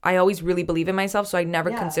I always really believe in myself, so I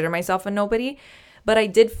never consider myself a nobody. But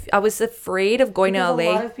I was afraid of going to LA.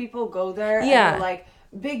 A lot of people go there and they're like,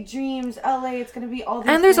 big dreams, LA, it's gonna be all these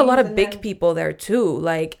and there's a lot of and big people there too.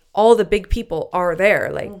 Like all the big people are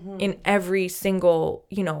there, like in every single,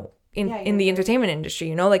 you know, in the entertainment industry,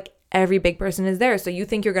 you know, like every big person is there. So you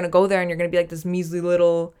think you're gonna go there and you're gonna be like this measly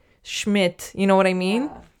little Schmidt, you know what I mean?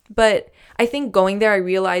 Yeah. But I think going there, I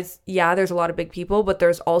realized, there's a lot of big people, but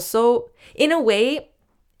there's also, in a way,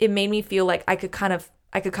 it made me feel like I could kind of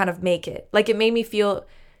make it. Like it made me feel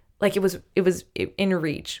like it was in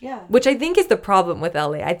reach. Yeah. Which I think is the problem with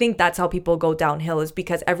LA. I think that's how people go downhill, is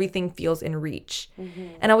because everything feels in reach.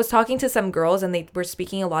 And I was talking to some girls, and they were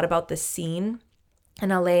speaking a lot about the scene in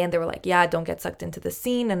LA, and they were like, yeah, don't get sucked into the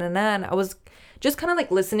scene, and I was just kind of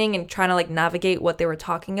like listening and trying to like navigate what they were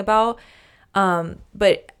talking about.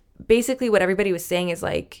 But basically what everybody was saying is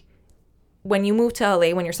like, when you move to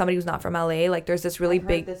LA, when you're somebody who's not from LA, like there's this really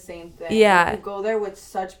big, the same thing. Yeah. You go there with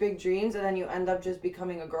such big dreams, and then you end up just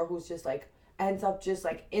becoming a girl who's just like ends up just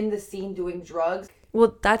like in the scene doing drugs.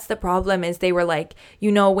 Well, that's the problem, is they were like,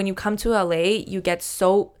 you know, when you come to LA, you get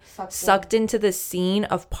so sucked into the scene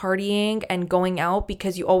of partying and going out,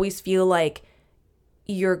 because you always feel like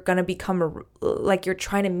you're gonna become like you're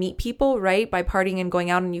trying to meet people, right, by partying and going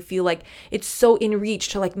out, and you feel like it's so in reach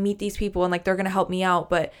to like meet these people and like they're gonna help me out.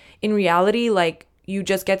 But in reality, like you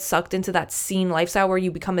just get sucked into that scene lifestyle where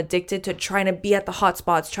you become addicted to trying to be at the hot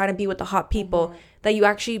spots, trying to be with the hot people, that you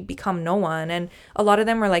actually become no one. And a lot of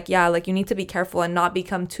them were like, yeah, like you need to be careful and not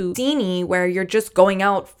become too sceney, where you're just going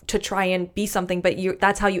out to try and be something, but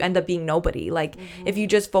that's how you end up being nobody. Like if you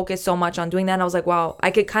just focus so much on doing that. And I was like, wow,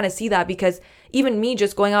 I could kind of see that, because even me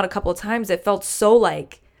just going out a couple of times, it felt so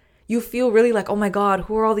like, you feel really like, oh my God,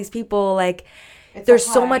 who are all these people? Like there's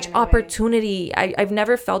so much opportunity. I've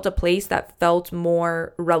never felt a place that felt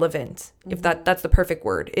more relevant, if that's the perfect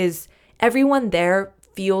word, is everyone there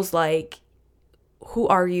feels like, who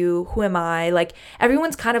are you? Who am I? Like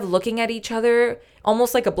everyone's kind of looking at each other,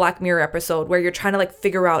 almost like a Black Mirror episode, where you're trying to like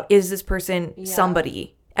figure out, is this person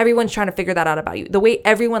somebody? Everyone's trying to figure that out about you. The way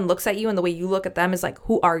everyone looks at you and the way you look at them is like,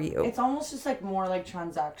 who are you? It's almost just like more like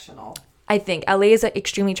transactional. I think LA is an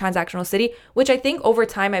extremely transactional city, which I think over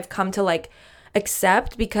time I've come to like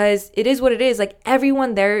accept, because it is what it is. Like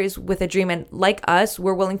everyone there is with a dream, and like us,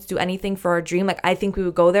 we're willing to do anything for our dream. Like I think we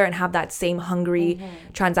would go there and have that same hungry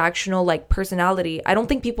transactional like personality. I don't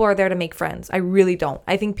think people are there to make friends. I really don't.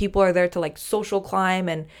 I think people are there to like social climb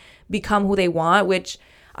and become who they want, which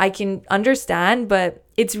I can understand, but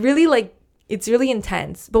it's really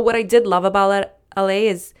intense. But what I did love about LA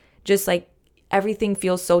is just like everything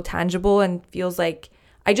feels so tangible, and feels like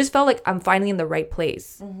I just felt like I'm finally in the right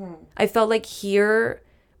place. I felt like here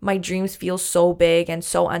my dreams feel so big and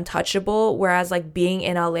so untouchable, whereas like being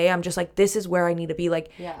in LA, I'm just like, this is where I need to be.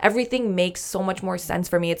 Like everything makes so much more sense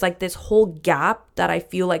for me. It's like this whole gap that I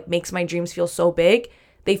feel like makes my dreams feel so big,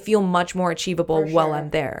 they feel much more achievable while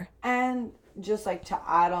I'm there. And just like to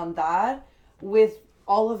add on that, with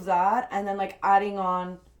all of that, and then like adding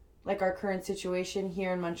on like our current situation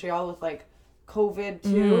here in Montreal with like COVID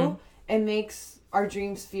too, it makes our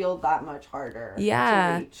dreams feel that much harder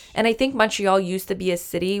to reach. And I think Montreal used to be a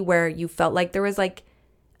city where you felt like there was like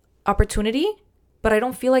opportunity, but I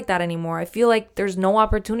don't feel like that anymore. I feel like there's no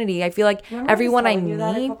opportunity. I feel like everyone I meet,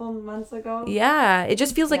 that a couple months ago? Yeah, it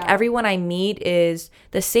just feels like everyone I meet is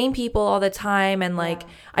the same people all the time, and like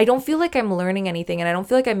I don't feel like I'm learning anything, and I don't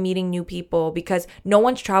feel like I'm meeting new people because no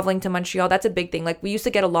one's traveling to Montreal. That's a big thing. Like we used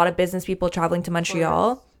to get a lot of business people traveling to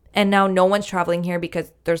Montreal, and now no one's traveling here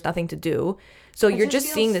because there's nothing to do. So you're just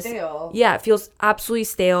seeing this. Stale. Yeah, it feels absolutely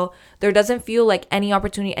stale. There doesn't feel like any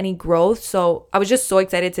opportunity, any growth. So I was just so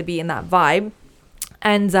excited to be in that vibe.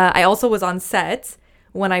 And I also was on set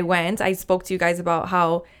when I went. I spoke to you guys about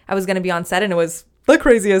how I was going to be on set, and it was the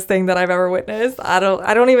craziest thing that I've ever witnessed. I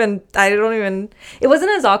don't even, it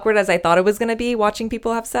wasn't as awkward as I thought it was going to be watching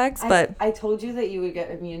people have sex, but I told you that you would get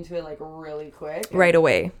immune to it like really quick. Right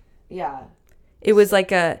away. Yeah. It was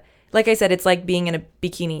like I said, it's like being in a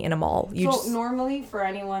bikini in a mall. Normally for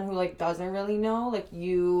anyone who like doesn't really know, like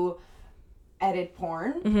you edit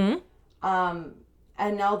porn. Mm-hmm.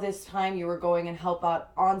 And now this time you were going and help out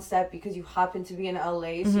on set because you happened to be in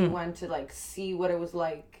LA, so you went to like see what it was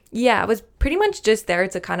like. Yeah, I was pretty much just there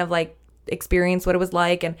to kind of like experience what it was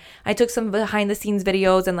like, and I took some behind the scenes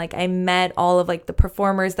videos, and like I met all of like the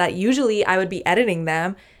performers that usually I would be editing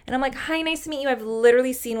them, and I'm like, hi, nice to meet you. I've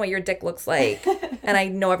literally seen what your dick looks like and I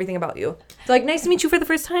know everything about you. So like, nice to meet you for the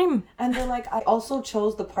first time. And they're like, I also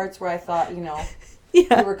chose the parts where I thought, you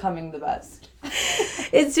were coming the best.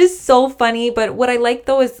 It's just so funny. But what I like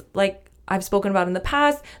though is like I've spoken about in the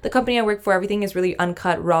past, the company I work for, everything is really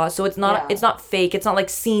uncut, raw. So it's not fake. It's not like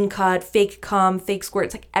scene cut, fake cum, fake squirt.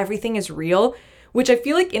 It's like everything is real, which I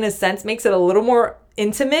feel like in a sense makes it a little more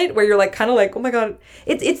intimate, where you're like kind of like, oh my god,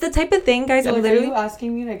 it's the type of thing, guys. You're I'm like, literally are you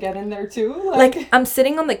asking me to get in there too? Like I'm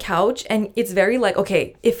sitting on the couch, and it's very like,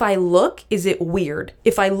 okay, if I look, is it weird?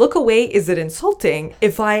 If I look away, is it insulting?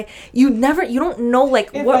 You don't know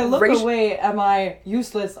like if what I look away, am I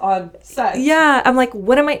useless on set? Yeah, I'm like,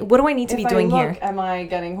 what do I need to be doing here? Am I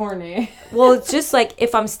getting horny? Well, it's just like,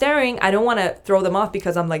 if I'm staring, I don't want to throw them off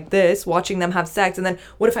because I'm like this, watching them have sex, and then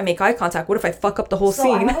what if I make eye contact? What if I fuck up the whole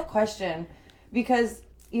scene? I have a question. Because,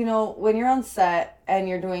 when you're on set and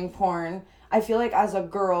you're doing porn, I feel like as a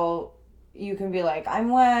girl, you can be like, I'm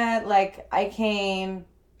wet, like, I came,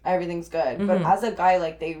 everything's good. Mm-hmm. But as a guy,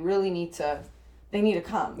 like, they really need to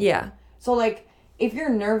come. Yeah. So, like, if you're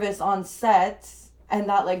nervous on set and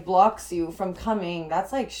that, like, blocks you from coming,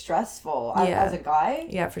 that's, like, stressful as a guy.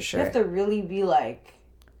 Yeah, for sure. You have to really be, like...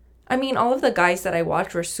 I mean, all of the guys that I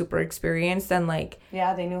watched were super experienced and, like...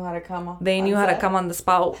 Yeah, they knew how to come They knew how to come on the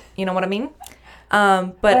spot. You know what I mean?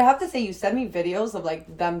 But I have to say, you sent me videos of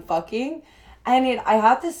like them fucking, and I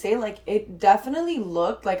have to say, like, it definitely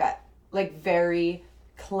looked like very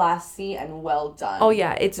classy and well done. Oh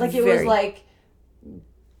yeah, it's like it was like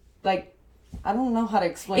I don't know how to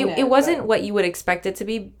explain it. It wasn't what you would expect it to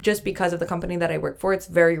be just because of the company that I work for. It's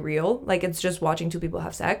very real. Like, it's just watching two people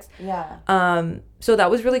have sex. Yeah. So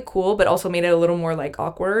that was really cool, but also made it a little more like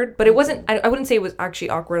awkward. But it wasn't. I wouldn't say it was actually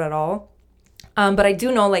awkward at all. But I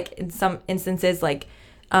do know, like, in some instances, like,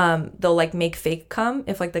 they'll, like, make fake cum.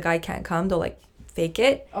 If, like, the guy can't come, they'll, like, fake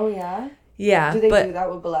it. Oh, yeah? Yeah. Do they do that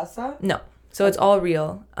with Balesa? No. So it's all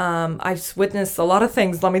real. I've witnessed a lot of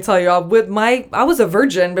things, let me tell you. I was a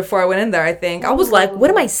virgin before I went in there, I think. I was like, what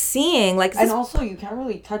am I seeing? Like, and also, you can't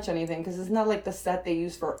really touch anything because it's not like the set they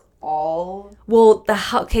use for all... Well,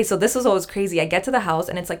 okay, so this was always crazy. I get to the house,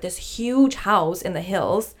 and it's, like, this huge house in the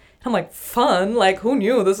hills. I'm like, fun? Like, who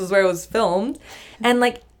knew this is where it was filmed? And,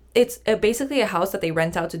 like, it's basically a house that they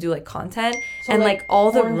rent out to do, like, content. So, and, like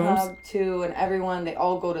all the rooms... too, and everyone, they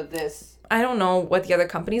all go to this. I don't know what the other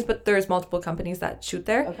companies, but there's multiple companies that shoot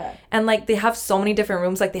there. Okay. And, like, they have so many different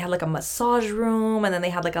rooms. Like, they had, like, a massage room, and then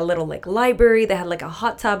they had, like, a little, like, library. They had, like, a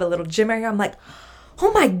hot tub, a little gym area. I'm like...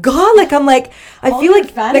 Oh my god, like, I'm like, I feel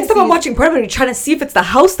like next time I'm watching porn, I'm going to be trying to see if it's the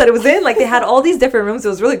house that it was in. Like, they had all these different rooms. It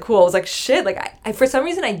was really cool. I was like, shit, like, I for some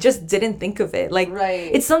reason, I just didn't think of it. Like, right.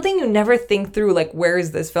 It's something you never think through, like, where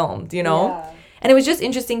is this filmed, you know? Yeah. And it was just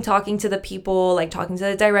interesting talking to the people, like, talking to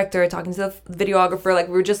the director, talking to the videographer. Like,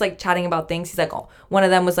 we were just, like, chatting about things. He's like, one of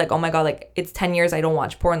them was like, oh my god, like, it's 10 years I don't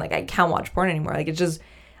watch porn. Like, I can't watch porn anymore. Like, it's just...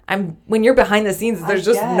 when you're behind the scenes, there's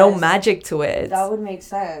just no magic to it. That would make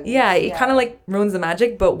sense. Yeah, it kind of like ruins the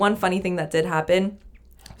magic. But one funny thing that did happen.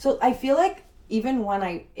 So I feel like even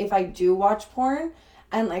if I do watch porn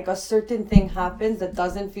and like a certain thing happens that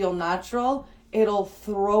doesn't feel natural, it'll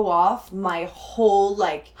throw off my whole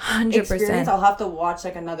like 100%. Experience. I'll have to watch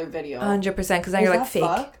like another video. 100%, because then you're like fake.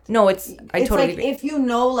 Fucked? No, I totally like agree. If you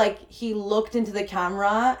know, like he looked into the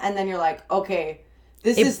camera and then you're like, okay,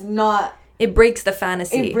 this is not. It breaks the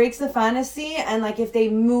fantasy. It breaks the fantasy, and like if they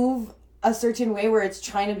move a certain way where it's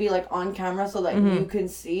trying to be like on camera so like you can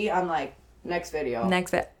see, I'm like, next video.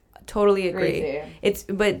 Totally agree. Crazy.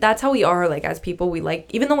 But that's how we are, like, as people. We like,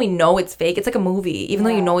 even though we know it's fake, it's like a movie. Even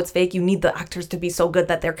though you know it's fake, you need the actors to be so good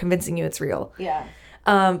that they're convincing you it's real. Yeah.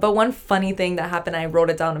 But one funny thing that happened, I wrote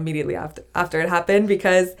it down immediately after it happened,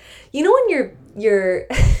 because you know when you're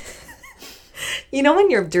you know when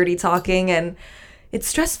you're dirty talking and it's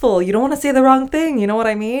stressful, you don't want to say the wrong thing, you know what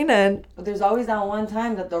I mean? And but there's always that one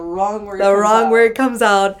time that the wrong word comes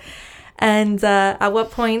out. And at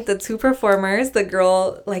what point the two performers, the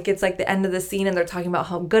girl, like, it's like the end of the scene and they're talking about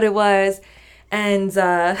how good it was, and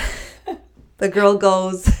the girl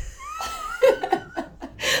goes,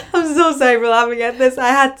 I'm so sorry for laughing at this, I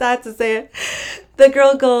had to say it. The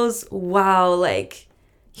girl goes, wow, like,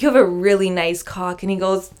 you have a really nice cock. And he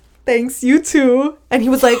goes, thanks, you too. And he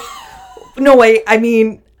was like, no, wait, I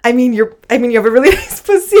mean you have a really nice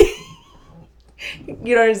pussy.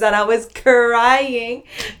 You don't understand. I was crying,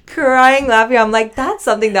 laughing. I'm like, that's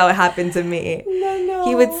something that would happen to me. No.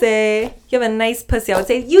 He would say, you have a nice pussy. I would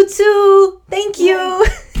say, you too. Thank you.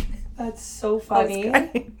 That's so funny.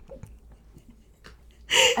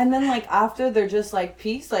 And then, like, after, they're just like,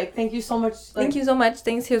 peace. Like, thank you so much. Like, thank you so much.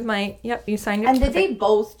 Thanks. Here's my, yep, you signed your. And did they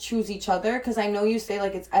both choose each other? Because I know you say,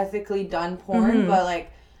 like, it's ethically done porn, but,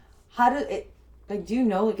 like, how did it... Like, do you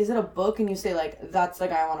know, like, is it a book and you say, like, that's the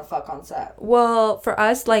guy I want to fuck on set? Well, for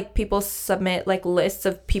us, like, people submit, like, lists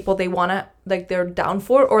of people they want to, like, they're down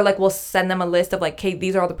for. Or, like, we'll send them a list of, like, okay,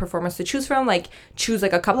 these are all the performers to choose from. Like, choose,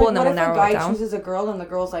 like, a couple, like, and then we'll narrow it down. What if a guy chooses a girl and the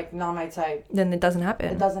girl's, like, not my type? Then it doesn't happen.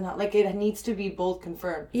 It doesn't like, it needs to be both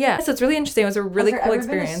confirmed. Yeah, so it's really interesting. It was a really cool experience. Has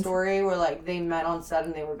there ever been a story where, like, they met on set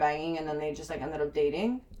and they were banging and then they just, like, ended up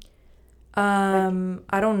dating? I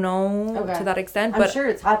don't know to that extent, but I'm sure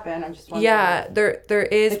it's happened. I'm just wondering. Yeah, there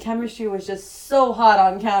is. The chemistry was just so hot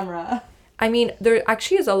on camera. I mean, there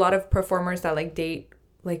actually is a lot of performers that, like, date,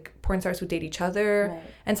 like, porn stars who date each other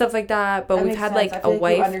and stuff like that. But we've had like a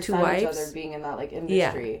wife, two wives. Each other being in that, like,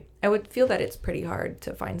 industry. Yeah, I would feel that it's pretty hard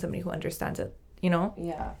to find somebody who understands it. You know?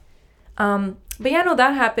 Yeah. But yeah, no,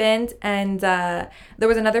 that happened. And there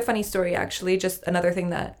was another funny story, actually, just another thing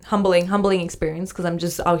that humbling experience, because I'm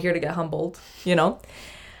just out here to get humbled, you know.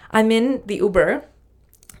 I'm in the Uber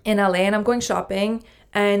in LA and I'm going shopping,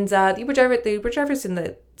 and the Uber driver's in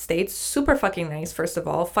the States, super fucking nice, first of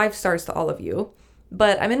all, 5 stars to all of you.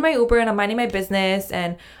 But I'm in my Uber and I'm minding my business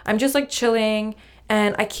and I'm just, like, chilling,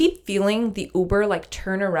 and I keep feeling the Uber, like,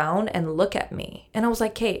 turn around and look at me. And I was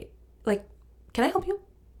like, hey, like, can I help you?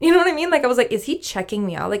 You know what I mean? Like, I was like, is he checking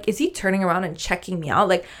me out? Like, is he turning around and checking me out?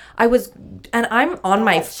 Like, and I'm on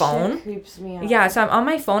my phone. Shit creeps me out. Yeah, so I'm on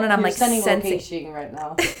my phone and I'm, like, sensing location right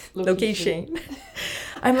now. Location.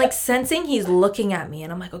 I'm, like, sensing he's looking at me,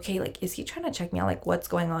 and I'm like, okay, like, is he trying to check me out? Like, what's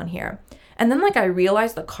going on here? And then, like, I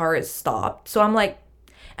realize the car is stopped. So I'm like,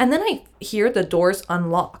 and then I hear the doors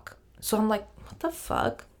unlock. So I'm like, what the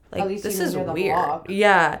fuck? Like, this is weird.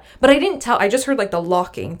 Yeah. But I didn't tell. I just heard, like, the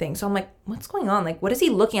locking thing. So I'm like, what's going on? Like, what is he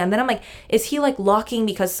looking at? And then I'm like, is he, like, locking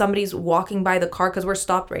because somebody's walking by the car? Because we're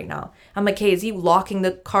stopped right now. I'm like, hey, is he locking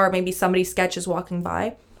the car? Maybe somebody's sketch is walking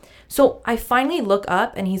by. So I finally look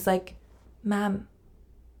up and he's like, ma'am,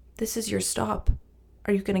 this is your stop.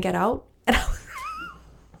 Are you going to get out? And I was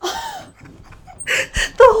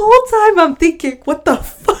the whole time I'm thinking, what the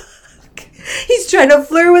fuck? He's trying to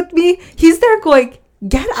flirt with me. He's there going,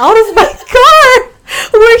 get out of my car.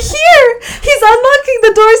 We're here. He's unlocking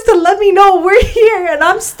the doors to let me know we're here. And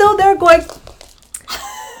I'm still there going,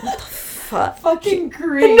 what the fuck? Fucking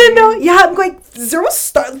creep. No. Yeah, I'm going, zero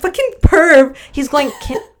star. Fucking perv. He's going,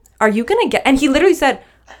 are you going to get... And he literally said,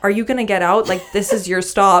 are you going to get out? Like, this is your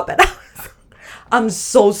stop. And I'm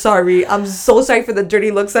so sorry. I'm so sorry for the dirty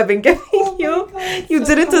looks I've been giving you. God, you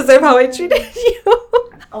so didn't deserve how I treated you.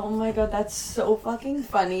 Oh my God, that's so fucking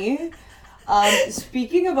funny.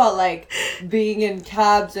 Speaking about, like, being in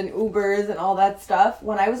cabs and Ubers and all that stuff,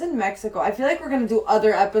 when I was in Mexico, I feel like we're going to do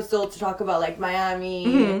other episodes to talk about, like,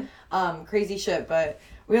 Miami, crazy shit, but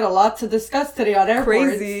we had a lot to discuss today on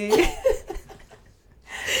airports. Crazy.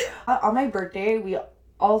 On my birthday,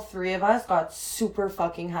 all 3 of us got super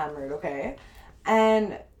fucking hammered, okay?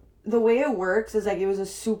 And the way it works is, like, it was a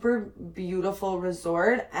super beautiful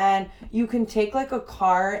resort, and you can take, like, a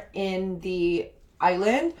car in the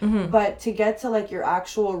island, but to get to, like, your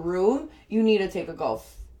actual room, you need to take a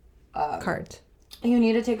golf cart. You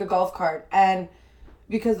need to take a golf cart, and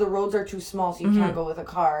because the roads are too small, so you can't go with a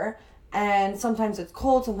car. And sometimes it's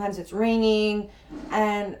cold, sometimes it's raining.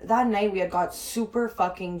 And that night we had got super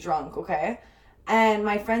fucking drunk, okay? And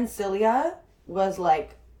my friend Celia was,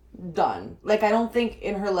 like, done. Like, I don't think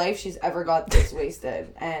in her life she's ever got this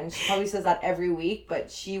wasted. And she probably says that every week,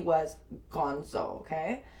 but she was gonzo,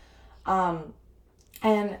 okay?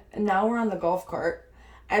 And now we're on the golf cart,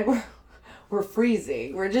 and we're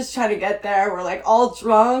freezing. We're just trying to get there. We're like all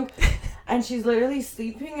drunk, and she's literally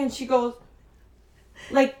sleeping, and she goes,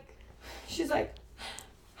 like, she's like,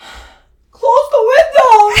 close the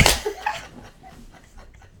window.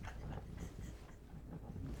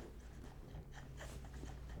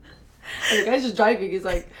 And the guy's just driving. He's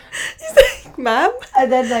like, ma'am? And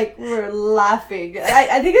then, like, we're laughing.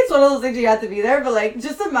 I think it's one of those things you have to be there, but, like,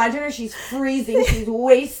 just imagine her. She's freezing. She's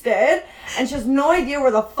wasted. And she has no idea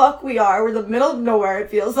where the fuck we are. We're in the middle of nowhere, it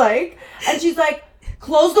feels like. And she's like,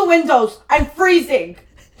 close the windows. I'm freezing.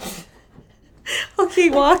 Okay,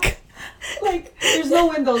 walk. Like, there's no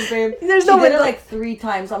windows, babe. There's no windows. She did it, like, 3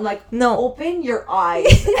 times. I'm like, no. Open your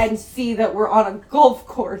eyes and see that we're on a golf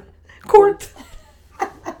court. Court.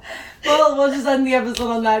 Well, we'll just end the episode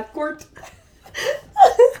on that. Court.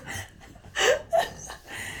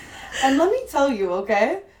 And let me tell you,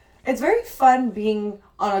 okay? It's very fun being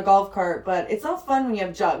on a golf cart, but it's not fun when you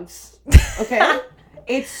have jugs. Okay?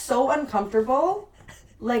 It's so uncomfortable.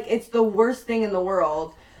 Like, it's the worst thing in the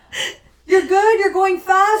world. You're good, you're going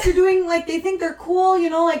fast, you're doing, like, they think they're cool, you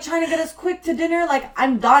know, like, trying to get us quick to dinner. Like,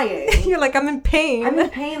 I'm dying. You're like, I'm in pain. I'm in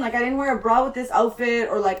pain. Like, I didn't wear a bra with this outfit,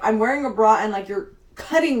 or, like, I'm wearing a bra and, like, you're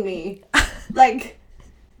cutting me. Like,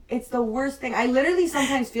 it's the worst thing. I literally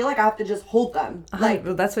sometimes feel like I have to just hold them. Like,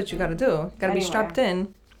 well, that's what you gotta do. You gotta be strapped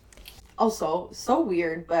in. Also, so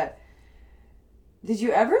weird, but did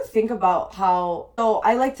you ever think about how... So,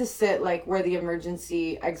 I like to sit, like, where the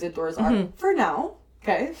emergency exit doors are. For now,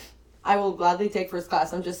 okay? I will gladly take first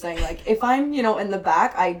class. I'm just saying, like, if I'm, you know, in the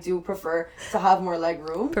back, I do prefer to have more leg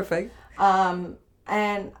room. Perfect.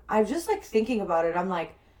 And I'm just, like, thinking about it. I'm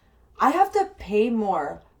like, I have to pay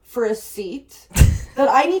more for a seat that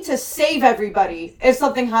I need to save everybody if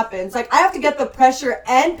something happens. Like, I have to get the pressure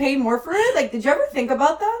and pay more for it. Like, did you ever think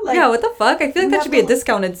about that? Like, yeah, what the fuck? I feel like that should be a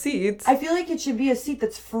discounted seat. I feel like it should be a seat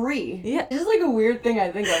that's free. Yeah. It's just like a weird thing I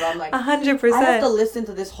think of. I'm like, 100%. I have to listen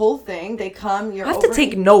to this whole thing. They come, I have to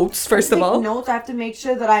take notes, first of all. Notes. I have to make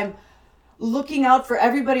sure that I'm looking out for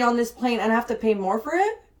everybody on this plane and I have to pay more for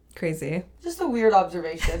it. Crazy. Just a weird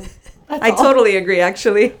observation. I totally agree,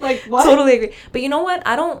 actually. Like, what? Totally agree. But you know what?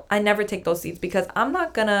 I never take those seats because I'm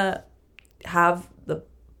not gonna have the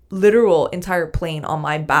literal entire plane on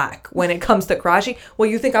my back when it comes to crashing. Well,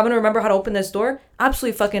 you think I'm gonna remember how to open this door?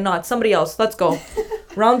 Absolutely fucking not. Somebody else. Let's go.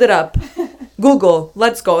 Round it up. Google.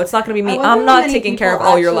 Let's go. It's not gonna be me. I'm not taking care of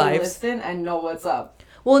all your lives. Listen and know what's up.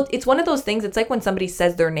 Well, it's one of those things. It's like when somebody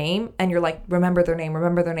says their name and you're like, remember their name,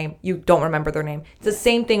 remember their name. You don't remember their name. It's the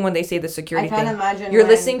same thing when they say the security thing. I can't imagine. You're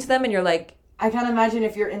listening to them and you're like... I can't imagine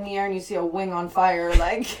if you're in the air and you see a wing on fire.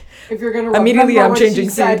 Like, if you're going to immediately I'm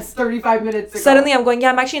changing seats. 35 minutes ago. Suddenly I'm going,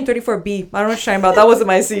 yeah, I'm actually in 34B. I don't know what you're talking about. That wasn't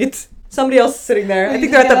my seat. Somebody else is sitting there. I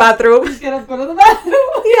think they're at the bathroom. Just get up, go to the bathroom.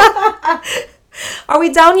 Yeah. Are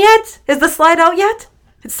we down yet? Is the slide out yet?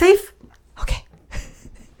 It's safe? Okay.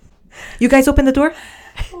 You guys open the door?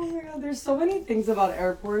 Oh my god, there's so many things about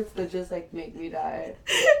airports that just like make me die.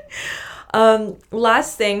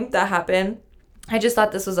 Last thing that happened, I just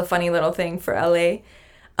thought this was a funny little thing for LA.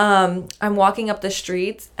 I'm walking up the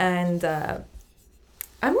streets and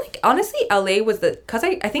I'm like, honestly, LA was because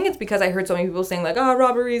I think it's because I heard so many people saying like, oh,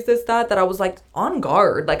 robberies, this, that I was like on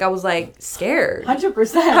guard. Like I was like scared.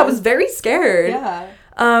 100%. I was very scared. Yeah.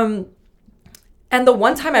 And the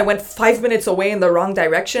one time I went 5 minutes away in the wrong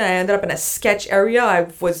direction, I ended up in a sketch area.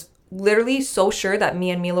 I was literally so sure that me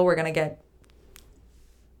and Milo were going to get...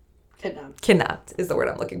 Kidnapped is the word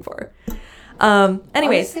I'm looking for.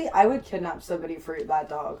 Anyways. Honestly, I would kidnap somebody for that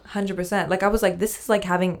dog. 100%. Like, I was like, this is like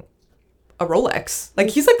having a Rolex. Like,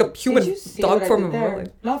 he's like a human dog form of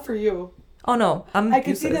Rolex. Not for you. Oh, no. I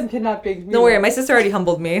could see them kidnapping me. Don't worry. My sister already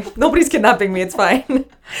humbled me. Nobody's kidnapping me. It's fine.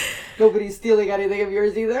 Nobody's stealing anything of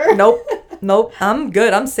yours either. Nope. I'm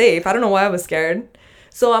good. I'm safe. I don't know why I was scared.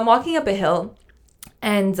 So I'm walking up a hill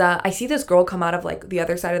and I see this girl come out of like the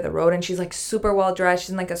other side of the road and she's like super well dressed. She's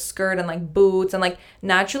in like a skirt and like boots and like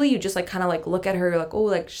naturally you just like kind of like look at her. You're like, oh,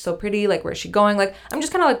 like she's so pretty. Like where's she going? Like I'm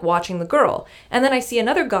just kind of like watching the girl. And then I see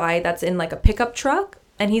another guy that's in like a pickup truck.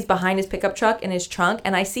 And he's behind his pickup truck in his trunk.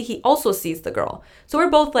 And I see he also sees the girl. So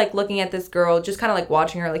we're both like looking at this girl, just kind of like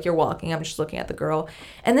watching her like you're walking. I'm just looking at the girl.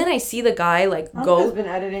 And then I see the guy like go. I've been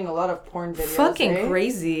editing a lot of porn videos. Fucking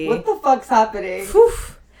crazy. What the fuck's happening? Whew.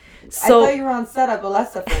 So, I thought you were on set at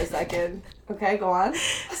Balesa for a second. Okay, go on.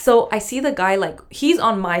 So I see the guy like, he's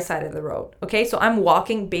on my side of the road. Okay, so I'm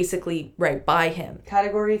walking basically right by him.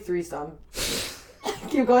 Category threesome.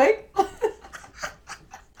 Keep going.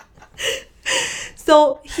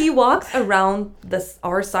 So he walks around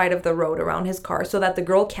our side of the road, around his car, so that the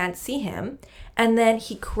girl can't see him. And then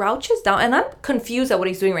he crouches down, and I'm confused at what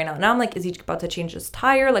he's doing right now. Now I'm like, is he about to change his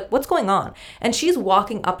tire? Like, what's going on? And she's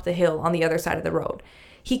walking up the hill on the other side of the road.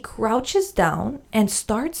 He crouches down and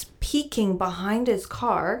starts peeking behind his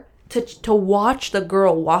car to watch the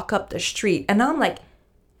girl walk up the street. And now I'm like,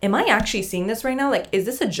 am I actually seeing this right now? Like, is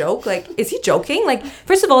this a joke? Like, is he joking? Like,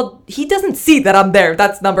 first of all, he doesn't see that I'm there.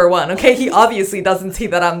 That's number one, okay? He obviously doesn't see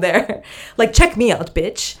that I'm there. Like, check me out,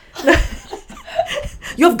 bitch.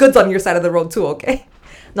 You have goods on your side of the road too, okay?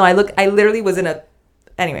 No, I literally was in a...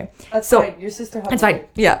 Anyway. That's fine. Your sister humbled. It's fine.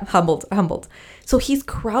 Yeah, humbled. So he's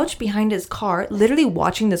crouched behind his car, literally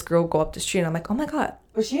watching this girl go up the street. And I'm like, oh my God.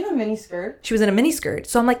 Was she in a mini skirt? She was in a mini skirt.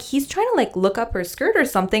 So I'm like, he's trying to like look up her skirt or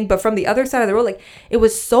something, but from the other side of the road, like it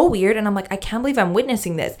was so weird. And I'm like, I can't believe I'm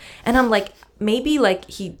witnessing this. And I'm like, maybe like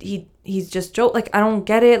he's just joke. Like I don't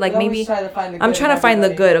get it. Like maybe I'm trying to find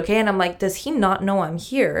the good. Okay. And I'm like, does he not know I'm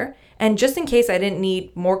here? And just in case I didn't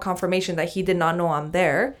need more confirmation that he did not know I'm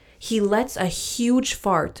there, he lets a huge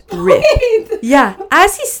fart rip. Wait. Yeah.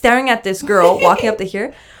 As he's staring at this girl walking up to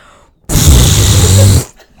here.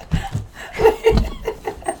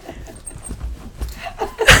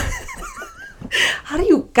 How do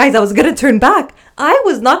you guys? I was gonna turn back. I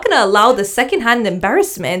was not gonna allow the secondhand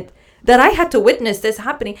embarrassment that I had to witness this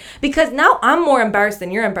happening, because now I'm more embarrassed than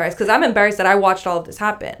you're embarrassed, because I'm embarrassed that I watched all of this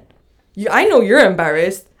happen. I know you're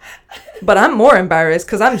embarrassed, but I'm more embarrassed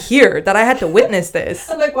because I'm here that I had to witness this.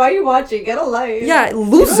 I'm like, why are you watching? Get a life. Yeah,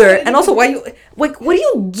 loser. And also, why you like? What do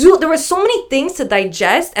you do? There were so many things to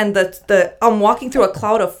digest, and I'm walking through a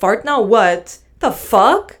cloud of fart now. What the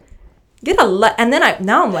fuck? Get a life. And then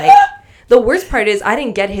I'm like. The worst part is I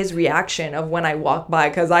didn't get his reaction of when I walked by,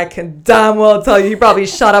 because I can damn well tell you he probably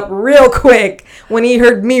shut up real quick when he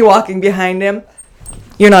heard me walking behind him.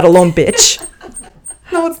 You're not alone, bitch.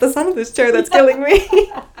 No, it's the sound of this chair that's killing me.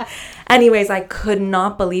 Anyways, I could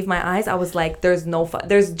not believe my eyes. I was like, there's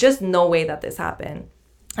just no way that this happened.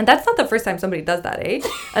 And that's not the first time somebody does that, eh?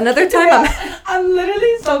 Another time I'm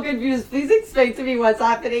literally so confused. Please explain to me what's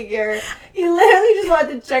happening here. He literally just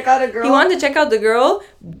wanted to check out a girl. He wanted to check out the girl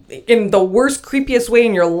in the worst, creepiest way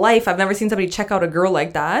in your life. I've never seen somebody check out a girl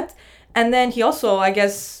like that. And then he also, I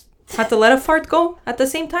guess, had to let a fart go at the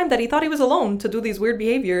same time that he thought he was alone to do these weird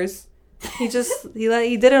behaviors. He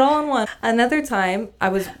did it all in one. Another time,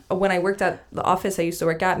 when I worked at the office I used to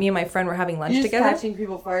work at, me and my friend were having lunch together. Catching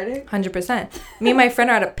people farting? 100%. Me and my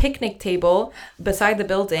friend are at a picnic table beside the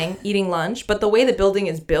building eating lunch, but the way the building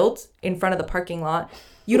is built in front of the parking lot,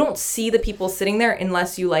 you don't see the people sitting there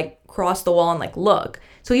unless you like cross the wall and like look.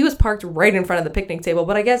 So he was parked right in front of the picnic table,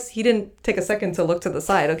 but I guess he didn't take a second to look to the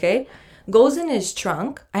side, okay? Goes in his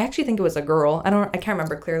trunk. I actually think it was a girl. I can't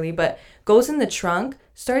remember clearly, but goes in the trunk,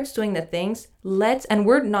 starts doing the things, and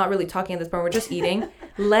we're not really talking at this point, we're just eating,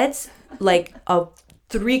 lets like a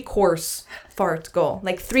 3-course fart go.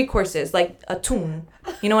 Like 3 courses, like a tune.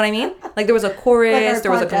 You know what I mean? Like there was a chorus, like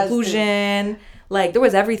there was a conclusion, like there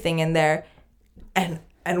was everything in there.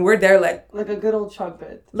 And we're there like a good old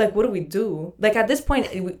trumpet. Like, what do we do? Like at this point,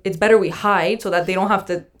 it's better we hide so that they don't have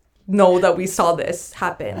to know that we saw this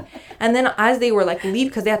happen. And then as they were like leave,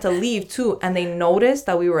 because they had to leave too, and they noticed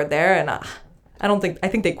that we were there, and I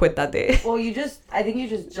think they quit that day. Well, I think you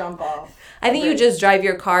just jump off. I think you just drive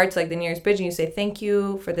your car to like the nearest bridge and you say thank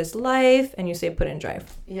you for this life, and you say put in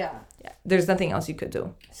drive. Yeah. There's nothing else you could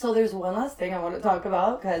do. So there's one last thing I want to talk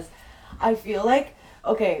about, because I feel like,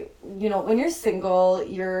 okay, you know, when you're single,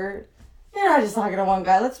 you're not just talking to one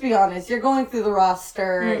guy. Let's be honest. You're going through the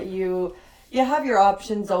roster. You have your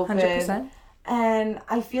options open. 100%. And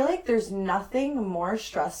I feel like there's nothing more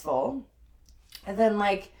stressful than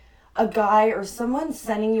like a guy or someone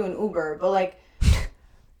sending you an Uber. But like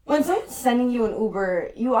when someone's sending you an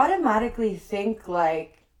Uber, you automatically think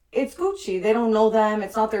like it's Gucci. They don't know them.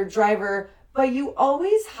 It's not their driver. But you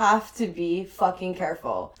always have to be fucking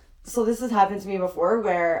careful. So this has happened to me before,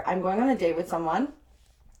 where I'm going on a date with someone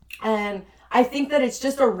and I think that it's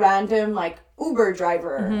just a random like Uber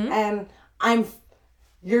driver, and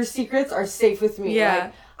your secrets are safe with me.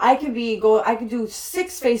 Yeah. Like I could do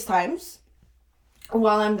 6 FaceTimes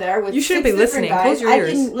while I'm there with you shouldn't 6 be listening. guys. Close your ears.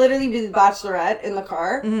 I can literally be the bachelorette in the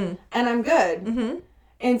car, and I'm good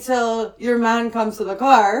until your man comes to the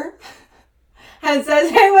car and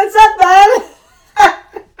says, "Hey, what's up, man?"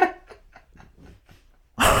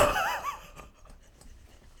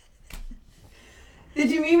 Did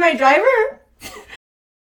you meet my driver?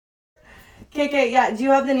 Okay, yeah. Do you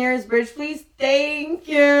have the nearest bridge, please? Thank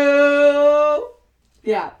you.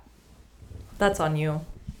 Yeah. That's on you.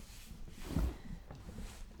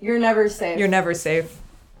 You're never safe. You're never safe.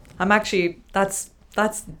 I'm actually, that's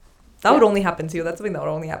That Yeah. would only happen to you. That's something that would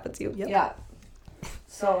only happen to you. Yep. Yeah.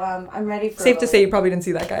 So I'm ready for. Safe to say you probably didn't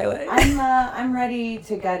see that guy. Like, I'm ready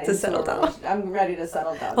to get to into settle a down. relationship. I'm ready to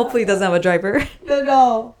settle down. hopefully he doesn't have a driver.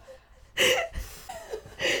 No.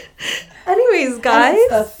 Anyways, guys. And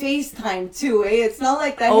it's the FaceTime too, eh? It's not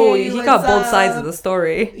like that. Oh, hey, he got both up? sides of the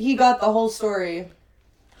story. He got the whole story.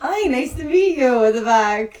 Hi, nice to meet you in the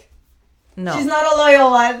back. No. She's not a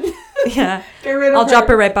loyal one. Yeah. Get rid of I'll drop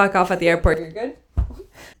her right back off at the airport. You're good?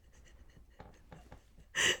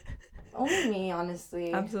 Only me,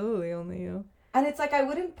 honestly. Absolutely, only you. And it's like I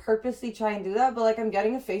wouldn't purposely try and do that, but like I'm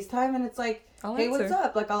getting a FaceTime and it's like, hey, answer. what's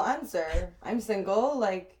up? Like I'll answer. I'm single.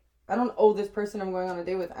 Like I don't owe this person I'm going on a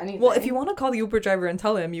date with anything. Well, if you want to call the Uber driver and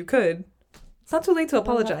tell him, you could. It's not too late to I don't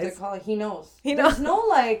have apologize. to call it. He knows. He knows. There's no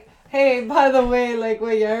like, hey, by the way, like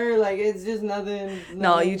what you heard, like it's just nothing.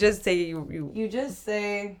 No, you just say you. You just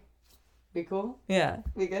say, be cool. Yeah.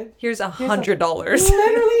 Be good. Here's $100.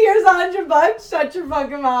 Literally, here's $100. Shut your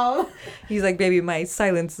fucking mouth. He's like, baby, my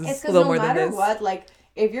silence is It's a little because more no than matter this. what, like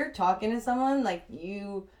if you're talking to someone, like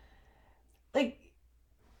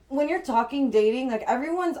when you're talking dating, like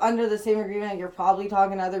everyone's under the same agreement. Like, you're probably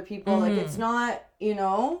talking to other people. Like it's not,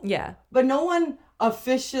 Yeah. But no one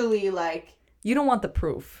officially like. You don't want the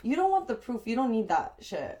proof. You don't want the proof. You don't need that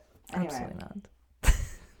shit. Anyway. Absolutely not.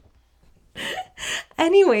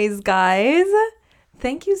 Anyways, guys,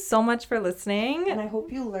 thank you so much for listening. And I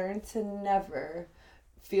hope you learn to never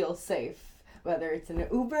feel safe, whether it's in an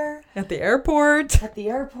Uber, At the airport. at the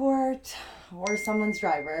airport, or someone's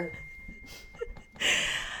driver.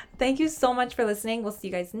 Thank you so much for listening. We'll see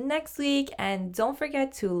you guys next week. And don't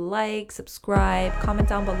forget to like, subscribe, comment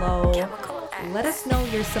down below. Let us know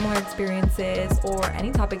your similar experiences or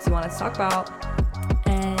any topics you want us to talk about.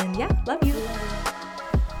 And yeah, love you.